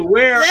you.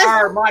 Where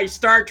are my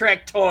Star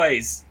Trek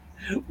toys?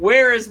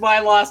 Where is my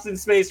Lost in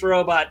Space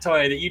robot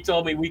toy that you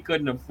told me we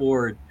couldn't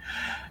afford?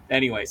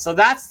 Anyway, so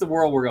that's the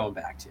world we're going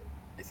back to.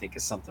 I think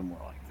is something more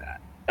like that.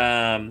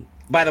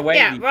 By the way,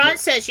 yeah, Ron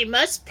says you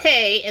must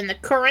pay in the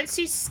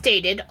currency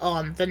stated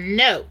on the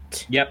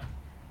note. Yep.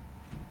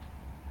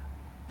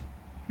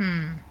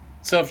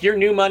 So if your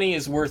new money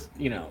is worth,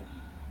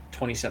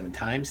 27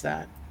 times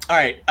that. All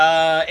right.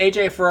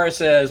 AJ Ferrara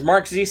says,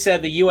 Mark Z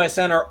said the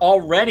USN are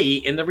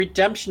already in the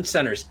redemption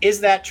centers.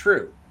 Is that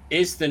true?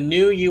 Is the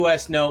new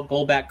U.S. note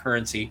gold-backed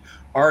currency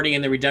already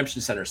in the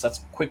redemption centers?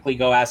 Let's quickly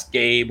go ask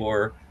Gabe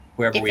or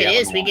whoever we have. If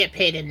it is, we get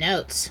paid in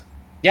notes.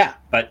 Yeah,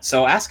 but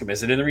so ask him,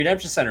 is it in the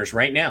redemption centers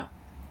right now?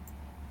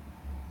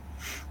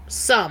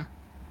 Some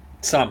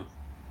Some.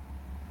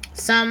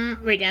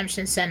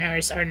 redemption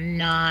centers are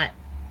not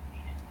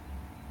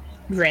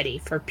ready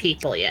for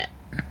people yet.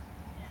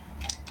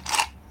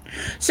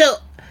 So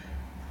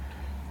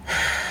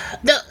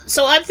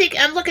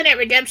I'm looking at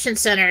redemption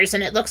centers,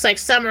 and it looks like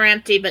some are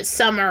empty, but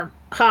some are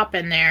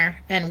hopping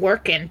there and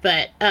working.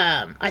 But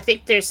I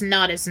think there's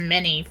not as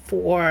many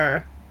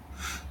for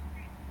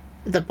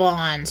the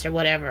bonds or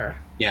whatever.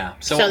 Yeah.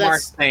 So what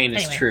Mark's saying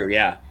is true.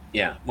 Yeah.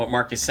 Yeah. What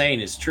Mark is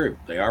saying is true.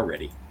 They are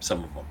ready.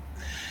 Some of them.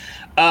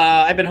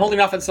 I've been holding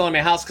off on selling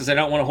my house because I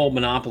don't want to hold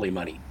monopoly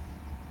money.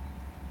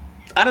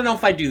 I don't know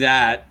if I do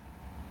that,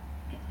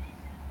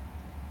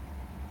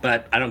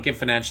 but I don't give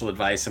financial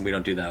advice, and we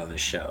don't do that on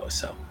this show.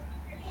 So,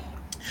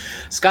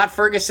 Scott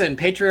Ferguson,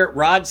 Patriot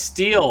Rod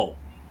Steele,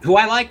 who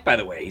I like, by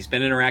the way. He's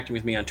been interacting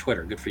with me on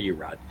Twitter. Good for you,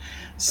 Rod.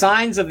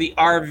 Signs of the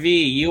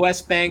RV.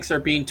 U.S. banks are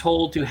being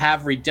told to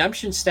have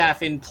redemption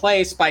staff in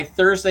place by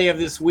Thursday of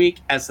this week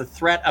as the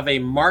threat of a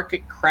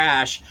market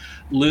crash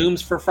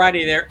looms for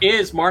Friday. There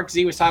is, Mark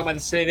Z was talking about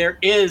this today, there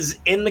is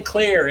in the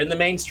clear, in the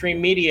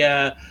mainstream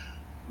media,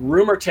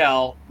 rumors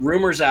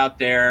out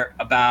there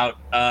about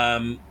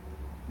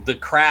the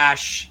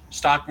crash,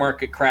 stock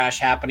market crash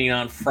happening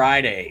on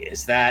Friday.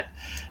 Is that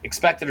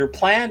expected or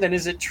planned? And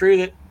is it true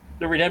that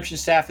the redemption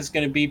staff is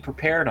going to be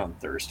prepared on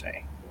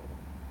Thursday?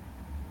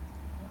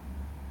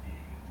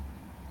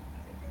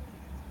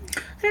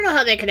 I don't know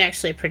how they could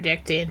actually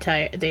predict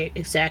the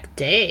exact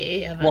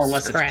day of a crash.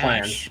 It's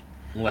planned.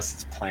 Unless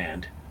it's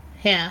planned.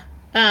 Yeah.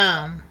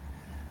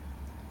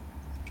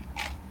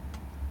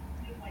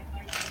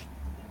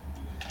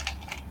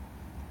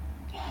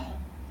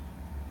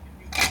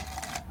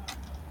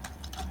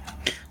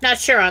 Not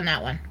sure on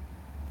that one.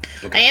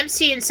 Okay. I am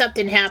seeing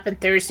something happen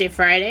Thursday,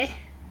 Friday.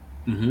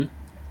 Mm-hmm.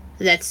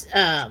 That's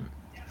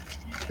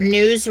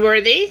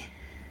newsworthy.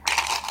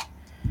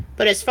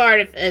 But as far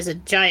as a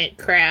giant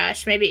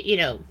crash, maybe,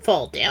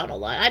 fall down a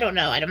lot. I don't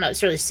know. I'm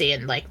not really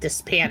seeing,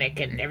 this panic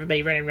and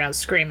everybody running around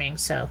screaming,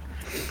 so.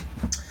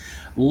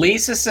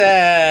 Lisa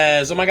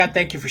says, oh my God,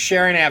 thank you for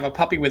sharing. I have a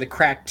puppy with a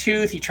cracked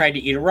tooth. He tried to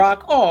eat a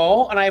rock.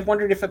 Oh, and I've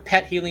wondered if a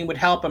pet healing would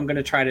help. I'm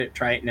going to try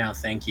it now.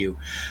 Thank you.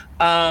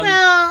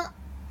 Well,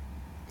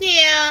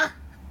 yeah,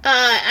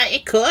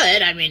 it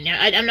could. I mean,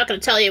 I'm not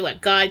going to tell you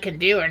what God can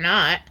do or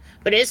not,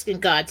 but it is in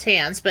God's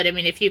hands. But, I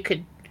mean, if he's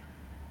going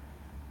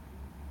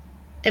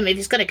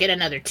to get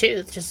another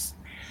tooth, just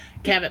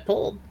have it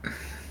pulled.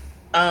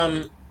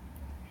 I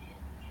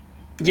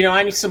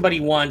knew somebody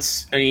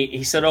once, and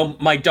he said, "Oh,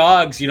 my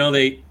dogs,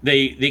 they're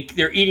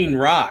eating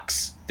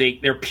rocks.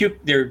 They're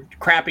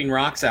crapping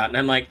rocks out." And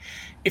I'm like,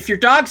 if your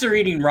dogs are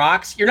eating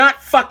rocks, you're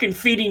not fucking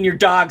feeding your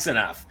dogs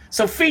enough.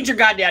 So feed your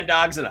goddamn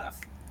dogs enough.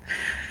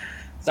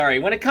 Sorry,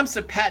 when it comes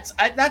to pets,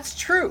 that's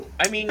true.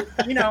 I mean,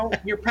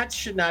 your pets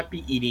should not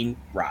be eating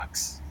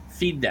rocks.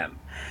 Feed them.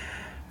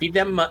 Feed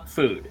them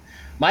food.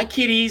 My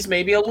kitties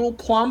may be a little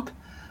plump,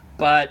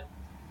 but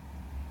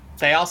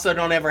they also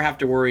don't ever have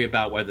to worry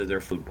about whether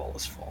their food bowl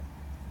is full.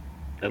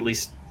 At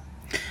least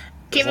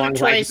give them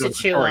toys to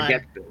chew on.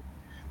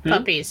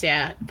 Puppies,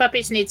 yeah.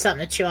 Puppies need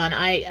something to chew on.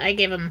 I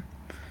give them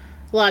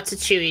lots of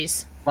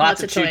chewies.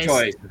 Lots of chew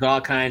toys. There's all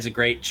kinds of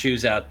great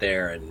chews out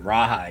there and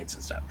rawhides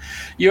and stuff.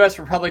 U.S.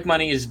 Republic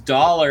money is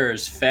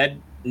dollars.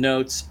 Fed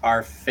notes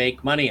are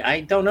fake money.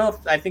 I don't know.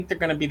 I think they're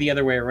going to be the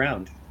other way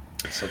around.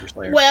 Silver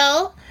Slayer.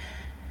 Well,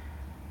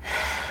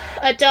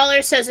 a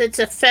dollar says it's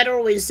a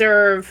Federal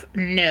Reserve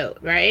note,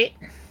 right?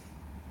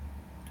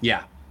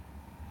 Yeah.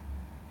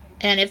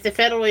 And if the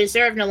Federal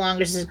Reserve no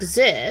longer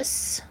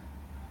exists,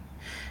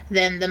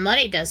 then the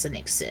money doesn't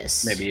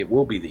exist. Maybe it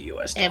will be the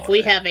U.S. dollar. If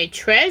we have a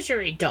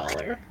Treasury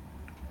dollar,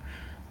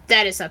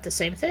 that is not the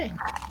same thing.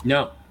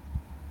 No.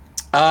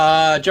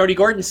 Jody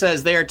Gordon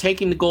says they are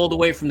taking the gold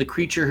away from the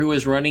creature who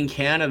is running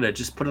Canada.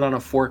 Just put it on a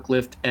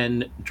forklift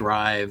and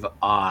drive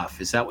off.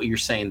 Is that what you're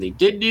saying they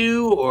did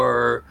do?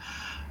 Or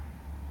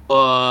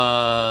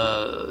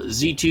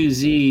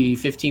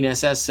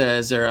Z2Z15SS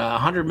says there are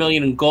 100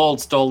 million in gold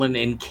stolen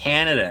in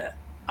Canada,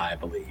 I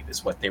believe,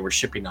 is what they were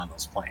shipping on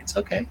those planes.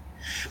 Okay.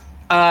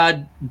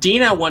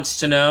 Dina wants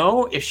to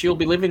know if she'll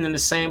be living in the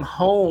same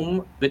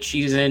home that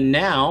she's in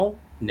now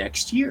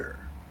next year.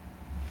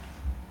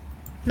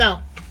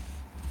 No.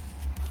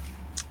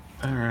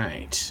 All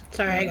right.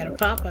 Sorry, I got a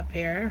pop-up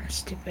here.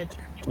 Stupid.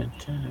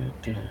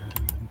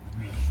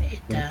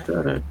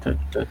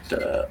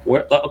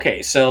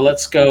 Okay, so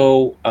let's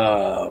go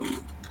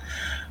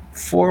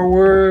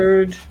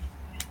forward.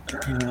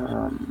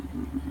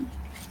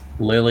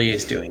 Lily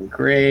is doing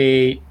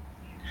great.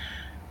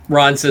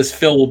 Ron says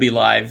Phil will be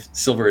live.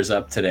 Silver is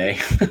up today.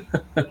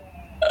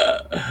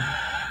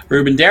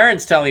 Ruben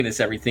Darren's telling us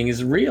everything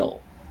is real.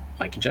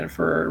 Mike and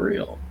Jennifer are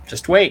real.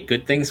 Just wait.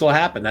 Good things will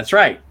happen. That's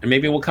right. And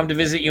maybe we'll come to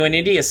visit you in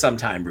India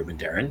sometime, Ruben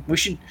Darren. We'll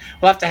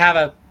have to have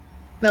a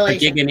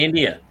gig in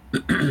India.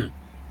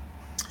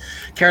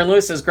 Karen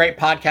Lewis says, great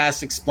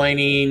podcast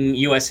explaining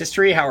U.S.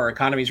 history, how our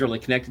economy is really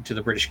connected to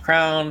the British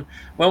Crown.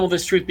 When will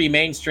this truth be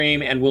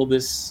mainstream, and will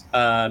this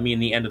mean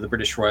the end of the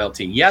British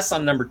royalty? Yes,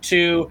 on number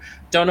 2.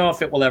 Don't know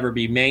if it will ever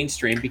be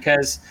mainstream,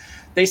 because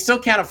they still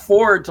can't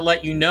afford to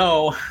let you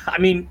know. I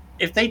mean,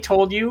 if they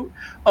told you,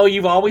 oh,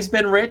 you've always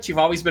been rich, you've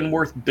always been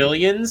worth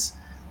billions,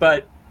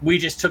 but we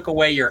just took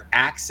away your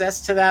access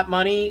to that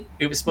money.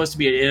 It was supposed to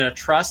be in a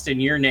trust in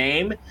your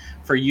name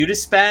for you to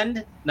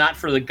spend, not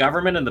for the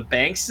government and the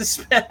banks to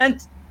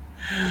spend.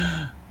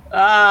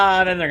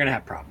 Then they're going to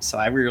have problems. So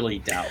I really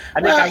doubt.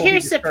 Well,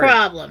 here's the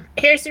problem.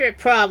 Here's the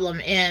problem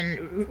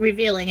in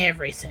revealing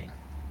everything.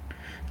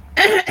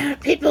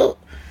 People,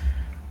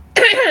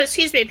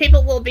 excuse me,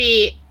 people will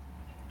be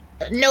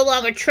no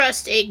longer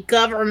trust a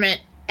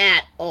government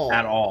at all.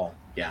 At all,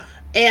 yeah.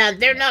 And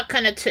they're not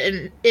going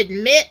to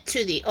admit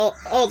to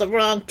all the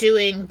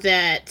wrongdoing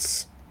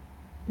that,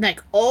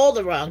 like all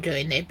the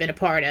wrongdoing they've been a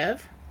part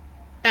of.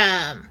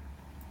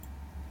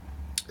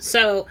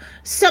 So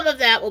some of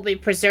that will be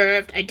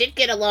preserved. I did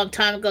get a long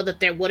time ago that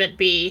there wouldn't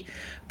be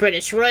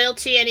British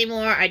royalty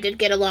anymore. I did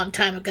get a long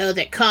time ago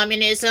that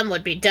communism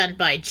would be done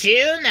by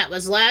June. That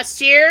was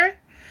last year.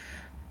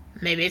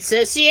 Maybe it's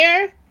this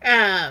year.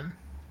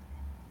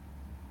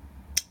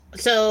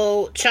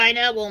 So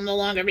China will no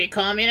longer be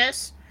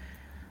communist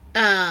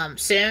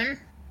soon.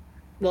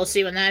 We'll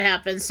see when that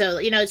happens. So,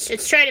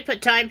 it's trying to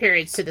put time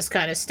periods to this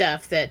kind of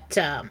stuff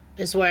that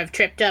is where I've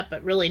tripped up,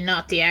 but really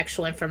not the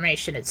actual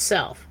information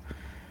itself.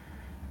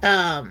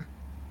 Yeah.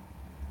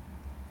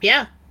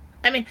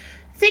 I mean,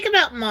 think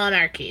about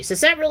monarchies.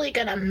 Is that really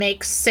going to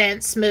make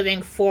sense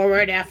moving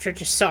forward after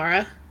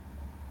Jassara?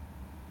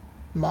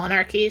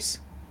 Monarchies?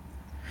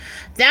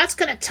 That's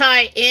going to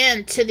tie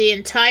into the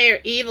entire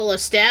evil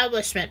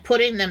establishment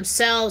putting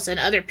themselves and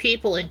other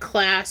people in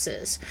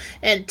classes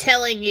and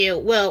telling you,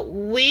 well,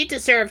 we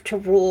deserve to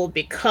rule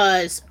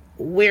because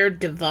we're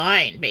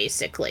divine,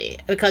 basically,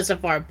 because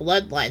of our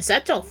bloodlines.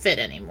 That don't fit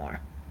anymore.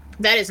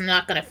 That is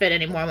not going to fit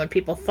anymore when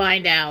people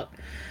find out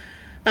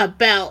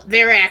about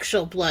their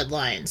actual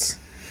bloodlines.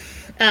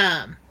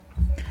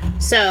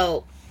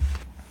 So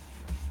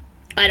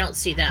I don't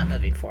see that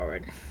moving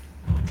forward.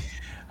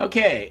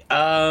 Okay.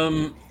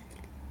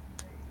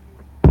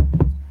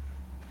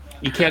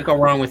 You can't go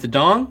wrong with the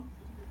dong,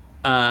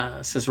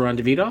 says Ron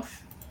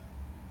Davidoff.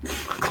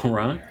 Go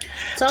wrong.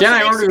 It's also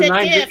Jen, a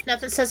good gift.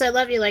 Nothing says I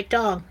love you like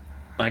dong.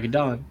 Like a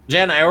dong.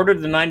 Jen, I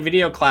ordered the 9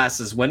 video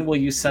classes. When will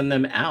you send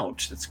them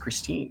out? That's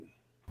Christine.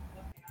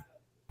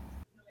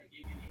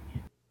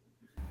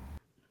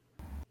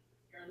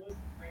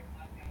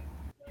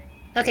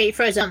 Okay, you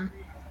froze them.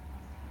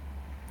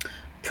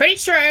 Pretty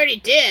sure I already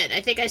did.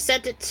 I think I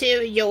sent it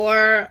to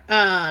your,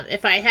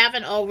 if I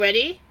haven't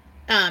already,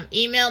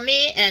 email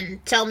me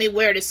and tell me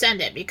where to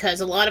send it, because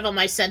a lot of them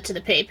I sent to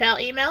the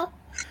PayPal email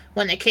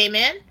when they came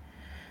in.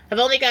 I've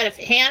only got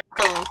a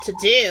handful to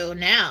do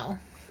now,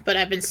 but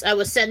I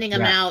was sending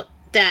them out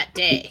that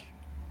day.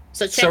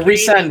 So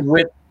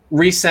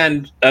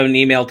resend an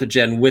email to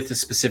Jen with the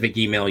specific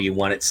email you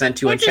want it sent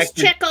to, or and just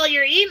check all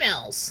your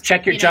emails.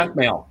 Check your junk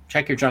mail.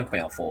 Check your junk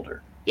mail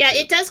folder. Yeah,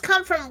 it does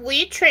come from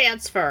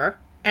WeTransfer,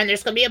 and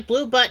there's going to be a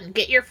blue button.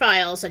 Get your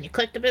files, and you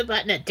click the blue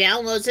button, it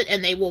downloads it,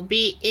 and they will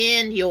be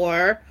in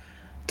your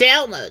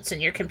downloads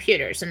in your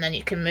computers, and then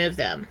you can move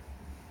them.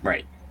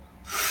 Right.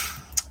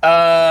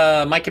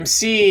 Mike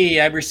MC,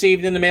 I've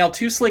received in the mail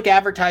 2 sleek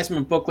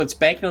advertisement booklets,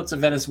 banknotes of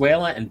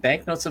Venezuela and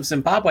banknotes of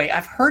Zimbabwe.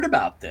 I've heard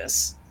about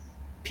this.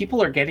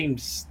 People are getting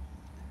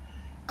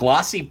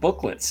glossy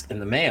booklets in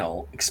the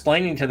mail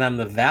explaining to them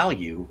the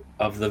value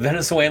of the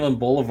Venezuelan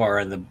bolivar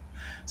and the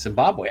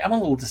Zimbabwe. I'm a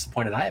little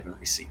disappointed I haven't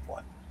received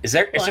one. Is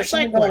there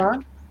something going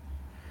on?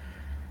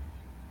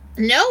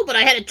 No, but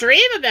I had a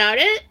dream about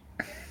it.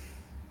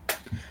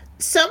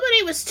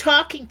 Somebody was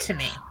talking to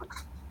me.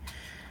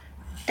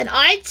 And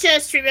I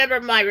just remember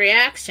my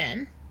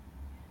reaction.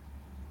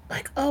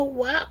 Like, oh,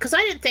 wow. Because I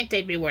didn't think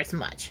they'd be worth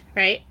much,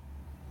 right?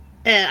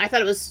 And I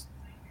thought it was,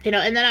 and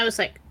then I was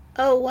like,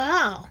 oh,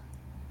 wow.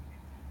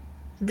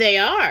 They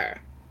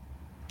are.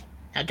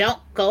 Now, don't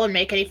go and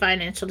make any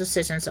financial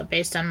decisions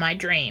based on my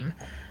dream.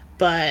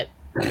 But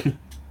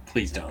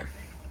please don't.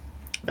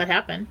 That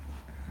happened.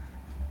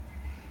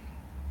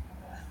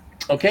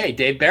 Okay,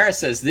 Dave Barra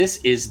says this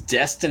is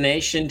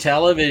destination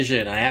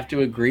television. I have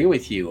to agree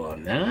with you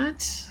on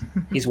that.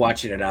 He's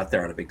watching it out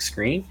there on a big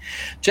screen.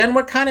 Jen,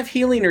 what kind of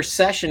healing or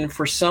session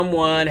for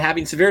someone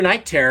having severe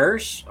night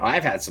terrors?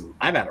 I've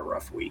had a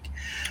rough week.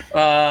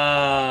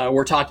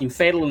 We're talking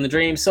fatal in the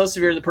dream, so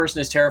severe the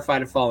person is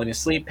terrified of falling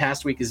asleep.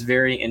 Past week is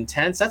very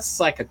intense. That's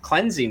like a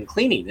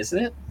cleaning, isn't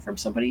it, from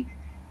somebody?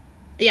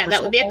 Yeah,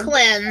 that would be a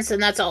cleanse,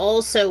 and that's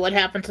also what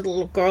happened to the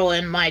little girl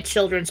in my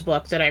children's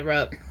book that I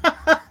wrote.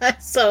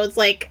 So it's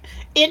like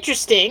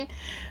interesting.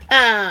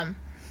 Yeah,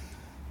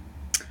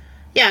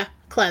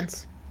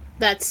 cleanse.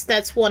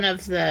 That's one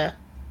of the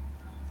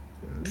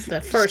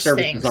first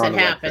things that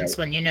happens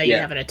when you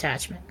have an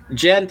attachment.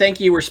 Jen,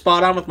 thank you. You were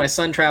spot on with my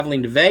son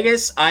traveling to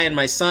Vegas. I and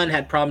my son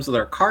had problems with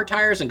our car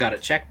tires and got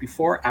it checked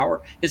before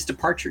his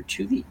departure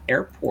to the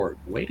airport.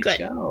 Way to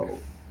go.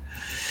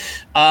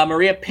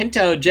 Maria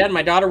Pinto, Jen,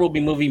 my daughter will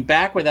be moving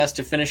back with us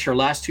to finish her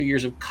last 2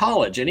 years of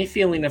college. Any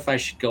feeling if I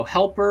should go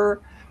help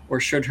her, or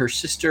should her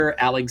sister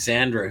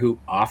Alexandra, who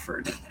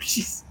offered?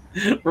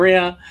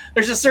 Maria,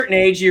 there's a certain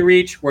age you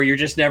reach where you're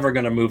just never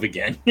going to move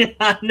again. You're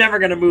never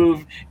going to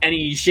move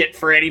any shit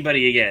for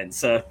anybody again.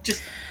 So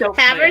just don't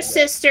Have her plan.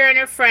 sister and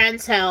her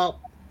friends help.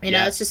 You know,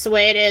 Yeah. it's just the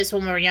way it is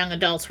when we're young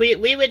adults. We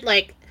would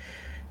like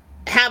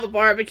have a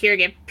barbecue or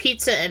get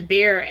pizza and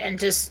beer and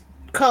just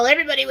call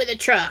everybody with a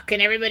truck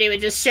and everybody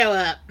would just show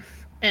up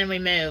and we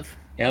move.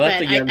 Yeah, let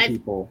But the young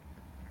people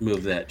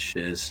move that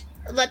shiz.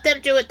 let them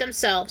do it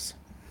themselves.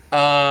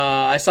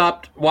 I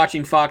stopped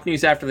watching Fox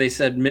News after they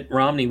said Mitt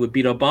Romney would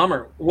beat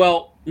Obama.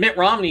 Well, Mitt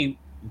Romney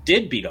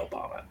did beat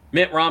Obama.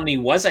 Mitt Romney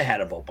was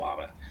ahead of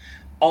Obama.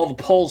 All the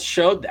polls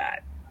showed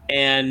that,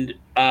 and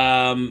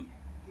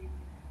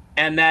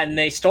then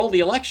they stole the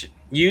election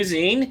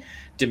using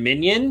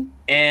Dominion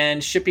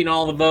and shipping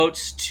all the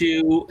votes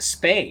to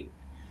Spain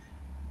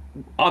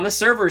on the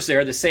servers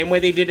there, the same way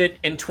they did it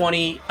in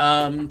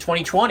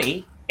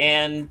 2020,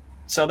 and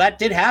so that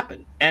did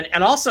happen.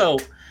 And also.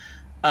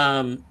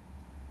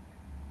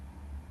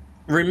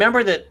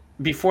 Remember that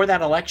before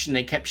that election,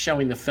 they kept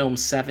showing the film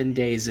 7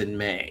 Days in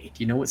May.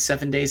 Do you know what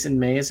 7 Days in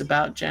May is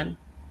about, Jen?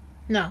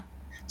 No.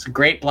 It's a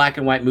great black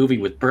and white movie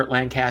with Burt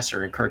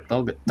Lancaster and Kirk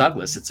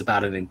Douglas. It's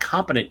about an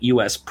incompetent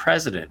U.S.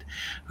 president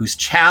who's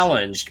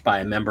challenged by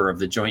a member of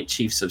the Joint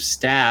Chiefs of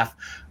Staff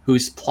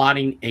who's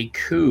plotting a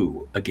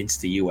coup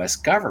against the U.S.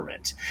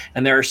 government.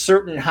 And there are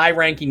certain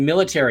high-ranking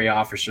military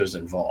officers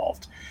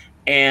involved.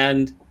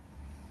 And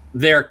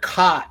they're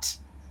caught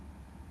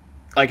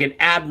like an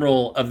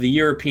admiral of the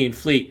European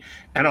fleet.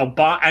 And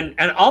Obama,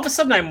 and all of a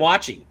sudden I'm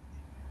watching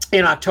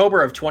in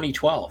October of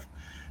 2012,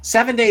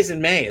 7 Days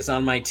in May is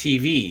on my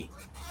TV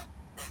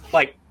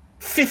like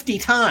 50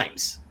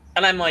 times.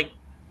 And I'm like,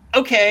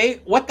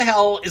 okay, what the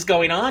hell is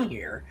going on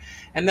here?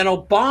 And then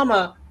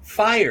Obama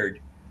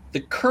fired the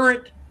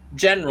current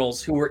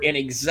generals who were in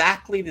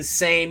exactly the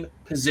same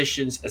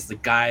positions as the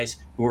guys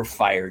who were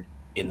fired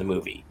in the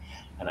movie.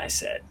 And I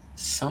said,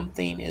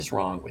 something is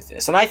wrong with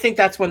this. And I think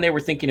that's when they were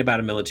thinking about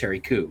a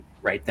military coup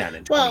right then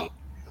in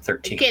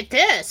 2013. Get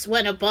this.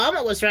 When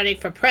Obama was running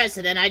for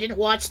president, I didn't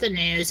watch the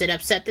news. It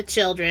upset the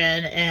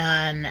children.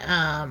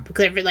 And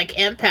because every like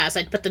impasse,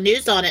 I'd put the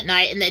news on at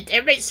night and then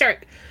everybody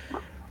start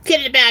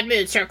getting in a bad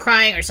mood, start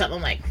crying or something.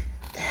 I'm like,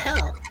 what the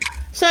hell?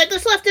 So I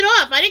just left it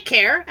off. I didn't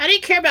care. I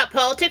didn't care about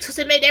politics because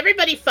it made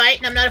everybody fight,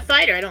 and I'm not a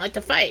fighter. I don't like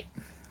to fight.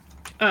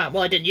 Well,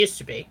 I didn't used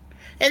to be.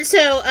 And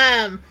so,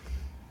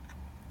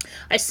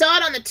 I saw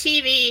it on the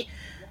TV.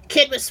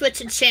 Kid was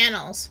switching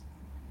channels,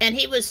 and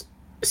he was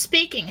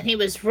speaking, and he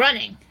was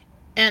running,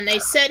 and they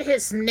said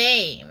his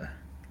name,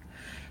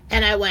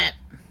 and I went,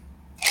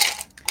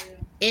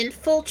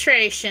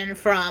 infiltration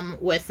from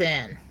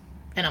within,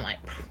 and I'm like,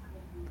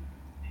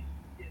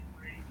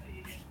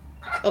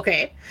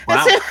 okay.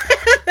 Wow. So,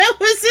 that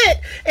was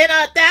it. And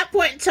at that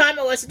point in time,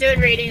 I wasn't doing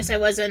readings. I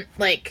wasn't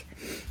like,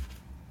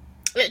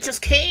 it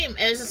just came.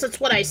 That's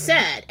what I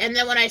said. And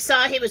then when I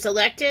saw he was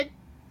elected,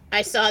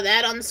 I saw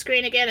that on the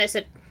screen again. I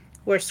said,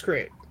 we're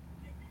screwed.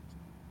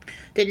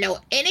 Didn't know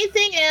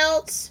anything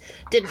else.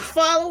 Didn't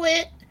follow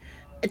it.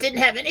 It didn't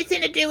have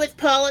anything to do with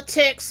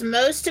politics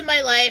most of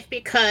my life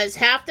because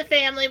half the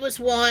family was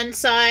one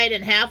side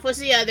and half was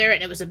the other.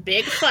 And it was a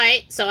big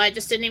fight. So I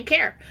just didn't even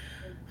care.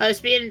 I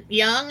was being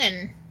young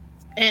and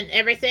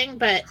everything,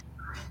 but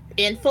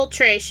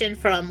infiltration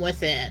from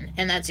within.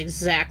 And that's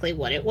exactly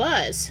what it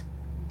was.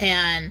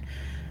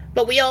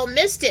 But we all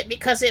missed it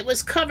because it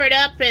was covered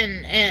up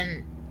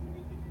and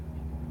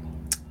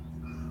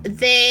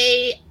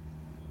the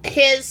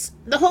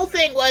whole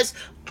thing was,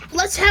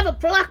 let's have a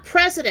black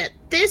president.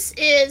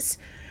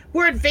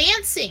 We're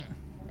advancing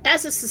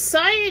as a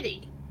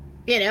society,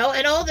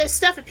 and all this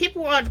stuff, and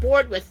people were on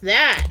board with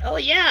that. Oh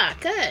yeah,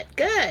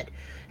 good.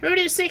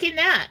 Everybody was thinking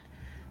that.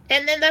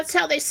 And then that's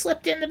how they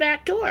slipped in the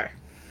back door.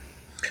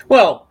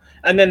 Well,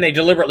 and then they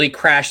deliberately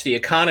crashed the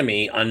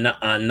economy on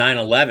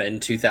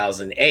 9/11,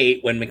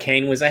 2008, when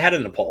McCain was ahead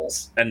in the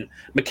polls. And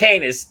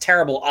McCain, as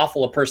terrible,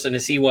 awful a person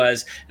as he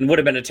was, and would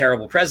have been a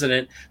terrible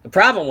president, the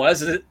problem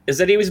is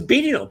that he was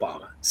beating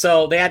Obama.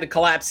 So they had to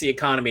collapse the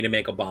economy to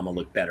make Obama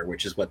look better,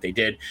 which is what they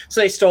did.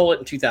 So they stole it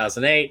in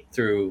 2008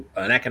 through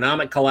an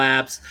economic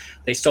collapse.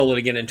 They stole it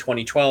again in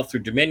 2012 through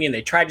Dominion.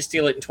 They tried to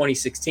steal it in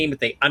 2016, but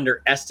they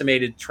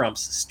underestimated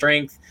Trump's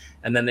strength.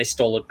 And then they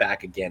stole it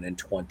back again in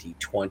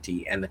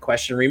 2020. And the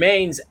question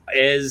remains,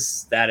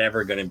 is that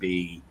ever going to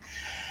be...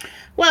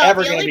 Well,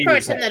 the only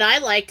person that I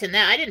liked in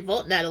that, I didn't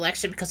vote in that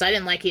election because I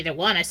didn't like either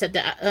one. I said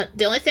that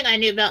the only thing I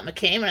knew about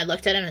McCain when I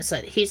looked at him and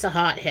said, he's a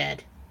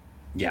hothead.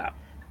 Yeah.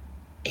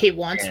 He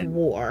wants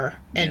war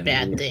and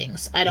bad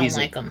things. I don't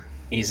like him.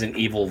 He's an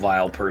evil,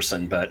 vile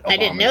person, but I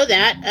didn't know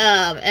that.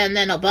 And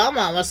then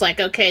Obama was like,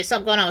 okay,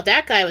 something going on with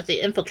that guy with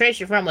the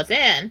infiltration from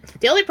within.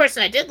 The only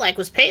person I did like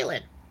was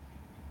Palin.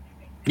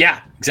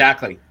 Yeah,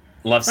 exactly.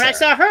 Love Sarah. When I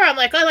saw her, I'm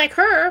like, I like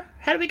her.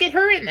 How do we get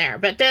her in there?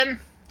 But then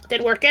it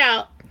didn't work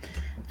out.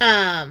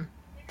 And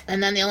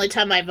then the only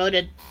time I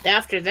voted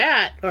after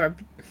that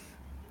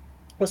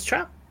was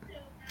Trump.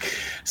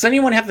 Does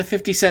anyone have the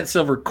 50-cent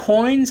silver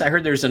coins? I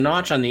heard there's a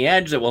notch on the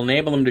edge that will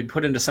enable them to be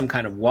put into some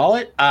kind of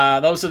wallet.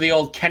 Those are the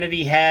old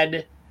Kennedy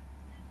had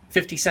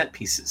 50-cent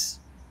pieces.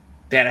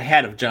 They had a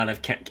head of John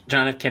F.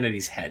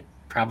 Kennedy's head.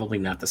 Probably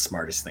not the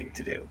smartest thing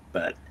to do,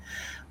 but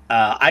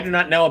I do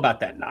not know about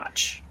that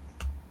notch.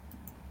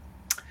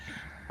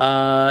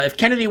 If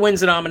Kennedy wins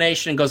the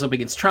nomination and goes up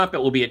against Trump, it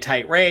will be a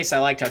tight race. I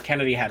liked how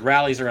Kennedy had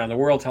rallies around the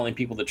world telling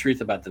people the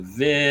truth about the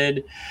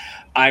vid.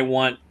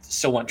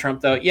 Still want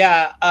Trump, though.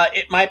 Yeah,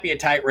 it might be a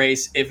tight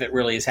race if it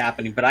really is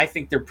happening, but I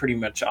think they're pretty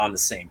much on the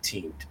same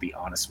team, to be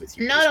honest with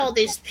you. Not all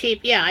these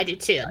people, yeah, I do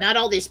too. Not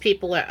all these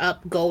people are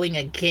up going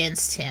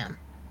against him.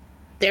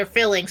 They're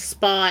filling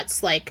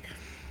spots like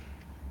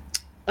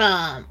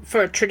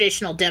for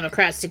traditional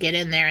Democrats to get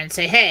in there and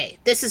say, hey,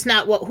 this is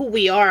not who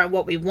we are and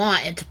what we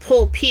want, and to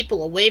pull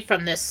people away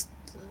from this,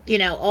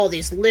 all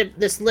these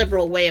this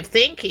liberal way of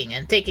thinking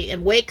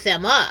and wake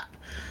them up.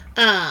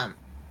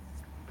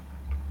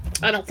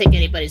 I don't think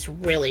anybody's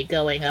really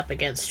going up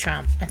against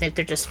Trump. I think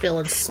they're just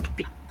filling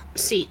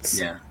seats.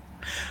 Yeah.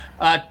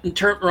 Ron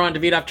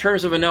Davidoff,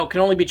 terms of a note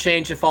can only be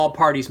changed if all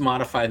parties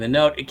modify the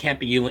note. It can't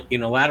be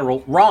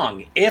unilateral.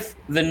 Wrong. If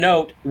the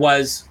note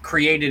was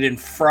created in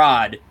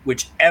fraud,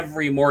 which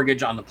every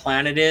mortgage on the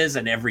planet is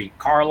and every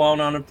car loan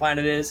on the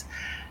planet is,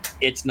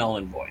 it's null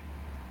and void.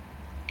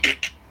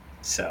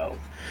 So,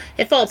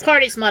 if all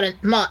parties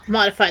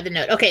modify the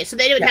note, okay, so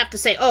they would have to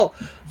say, "Oh,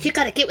 you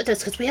got to get with us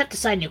because we have to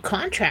sign a new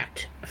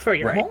contract for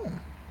your home."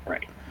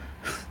 Right.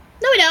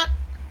 No, we don't.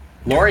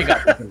 Lori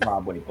got the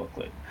Zimbabwe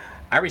booklet.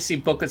 I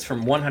received booklets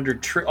from the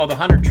 100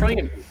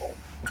 trillion people.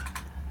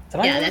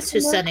 That's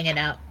who's sending it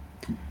out.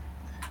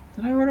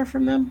 Did I order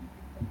from them?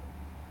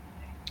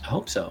 I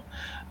hope so.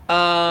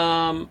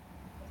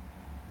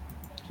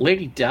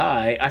 Lady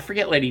Di, I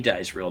forget Lady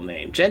Di's real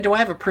name. Jen, do I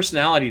have a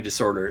personality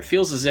disorder? It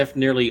feels as if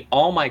nearly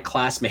all my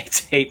classmates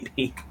hate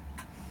me.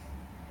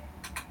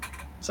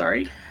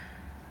 Sorry?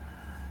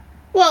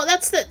 Well,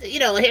 that's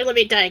here, let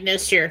me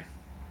diagnose your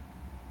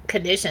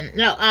condition.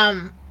 No,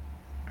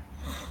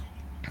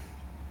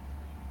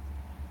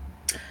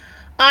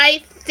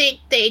 I think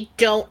they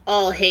don't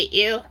all hate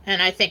you,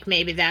 and I think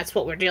maybe that's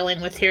what we're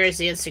dealing with here is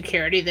the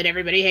insecurity that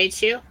everybody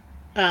hates you.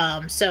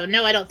 So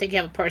no, I don't think you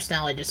have a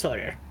personality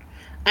disorder.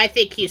 I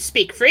think you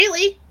speak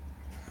freely,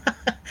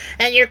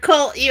 and you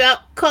call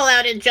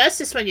out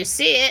injustice when you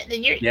see it,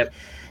 and you're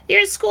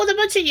in school with a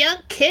bunch of young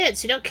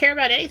kids who don't care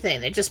about anything.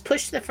 They just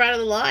push to the front of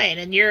the line,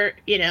 and you're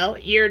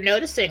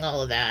noticing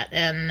all of that,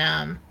 and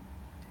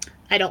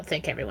I don't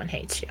think everyone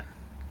hates you.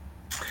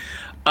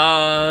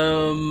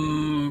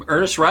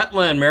 Ernest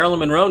Rutland, Marilyn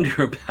Monroe knew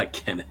about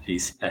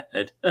Kennedy's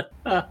head.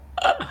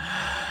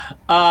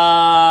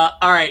 All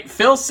right.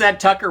 Phil said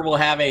Tucker will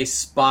have a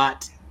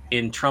spot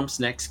in Trump's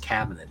next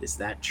cabinet. Is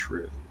that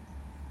true?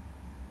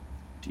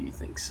 Do you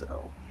think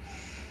so?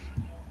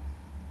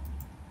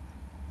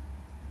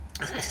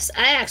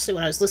 I actually,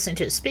 when I was listening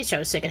to his speech, I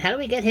was thinking, how do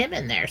we get him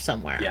in there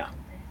somewhere? Yeah.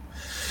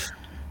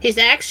 He's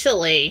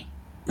actually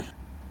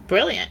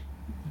brilliant.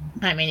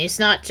 I mean, he's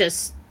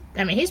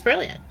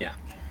brilliant. Yeah.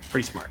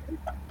 Pretty smart.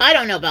 I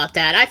don't know about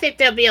that. I think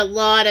there'll be a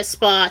lot of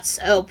spots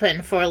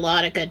open for a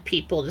lot of good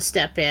people to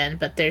step in,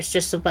 but there's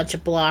just a bunch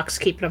of blocks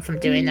keeping them from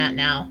doing that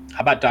now.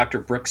 How about Dr.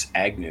 Brooks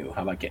Agnew?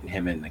 How about getting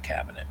him in the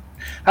cabinet?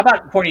 How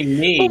about appointing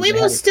me? Well, we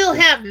will still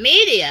have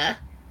media.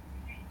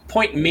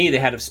 Point me the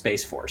head of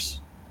Space Force.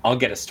 I'll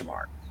get us to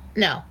Mars.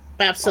 No,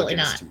 absolutely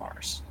not. I'll get us to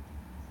Mars.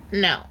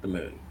 No. The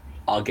moon.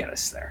 I'll get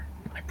us there.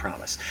 I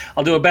promise.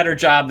 I'll do a better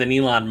job than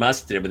Elon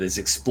Musk did with his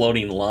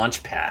exploding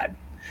launch pad.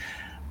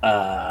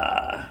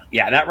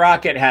 That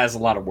rocket has a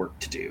lot of work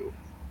to do.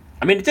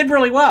 I mean, it did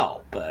really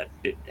well, but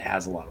it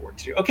has a lot of work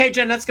to do. Okay,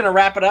 Jen, that's going to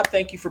wrap it up.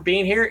 Thank you for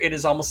being here. It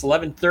is almost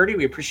 11:30.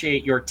 We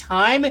appreciate your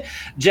time.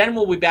 Jen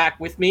will be back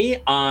with me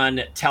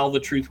on Tell the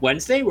Truth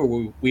Wednesday, where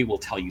we will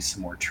tell you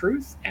some more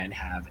truth and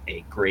have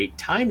a great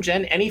time.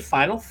 Jen, any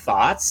final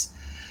thoughts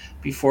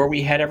before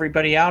we head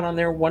everybody out on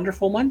their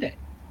wonderful Monday?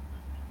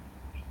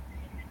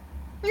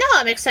 No,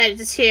 I'm excited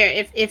to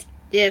hear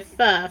if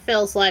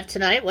Phil's live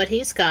tonight, what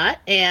he's got,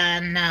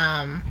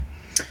 and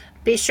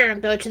be sure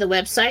and go to the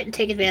website and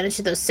take advantage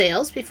of those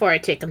sales before I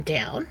take them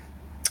down.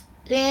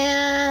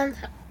 And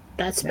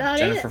that's about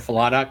it.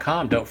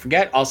 JenniferFallaw.com. Don't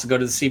forget, also go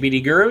to the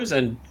CBD Gurus,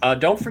 and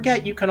don't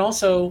forget, you can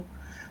also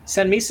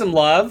send me some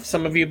love.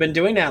 Some of you have been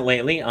doing that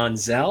lately on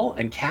Zelle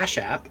and Cash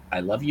App. I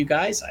love you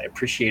guys. I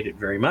appreciate it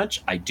very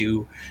much. I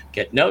do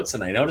get notes,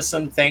 and I notice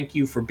them. Thank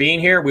you for being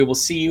here. We will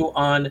see you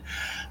on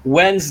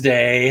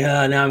Wednesday.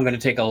 Now I'm going to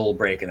take a little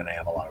break, and then I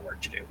have a lot of work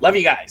to do. Love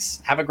you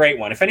guys. Have a great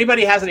one. If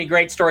anybody has any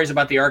great stories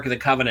about the Ark of the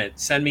Covenant,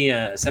 send me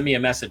a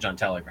message on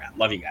Telegram.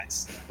 Love you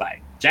guys.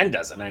 Bye. Jen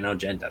doesn't. I know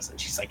Jen doesn't.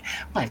 She's like,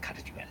 well, I've got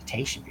to do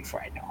meditation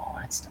before I know all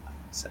that stuff.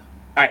 So,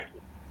 all right.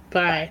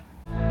 Bye.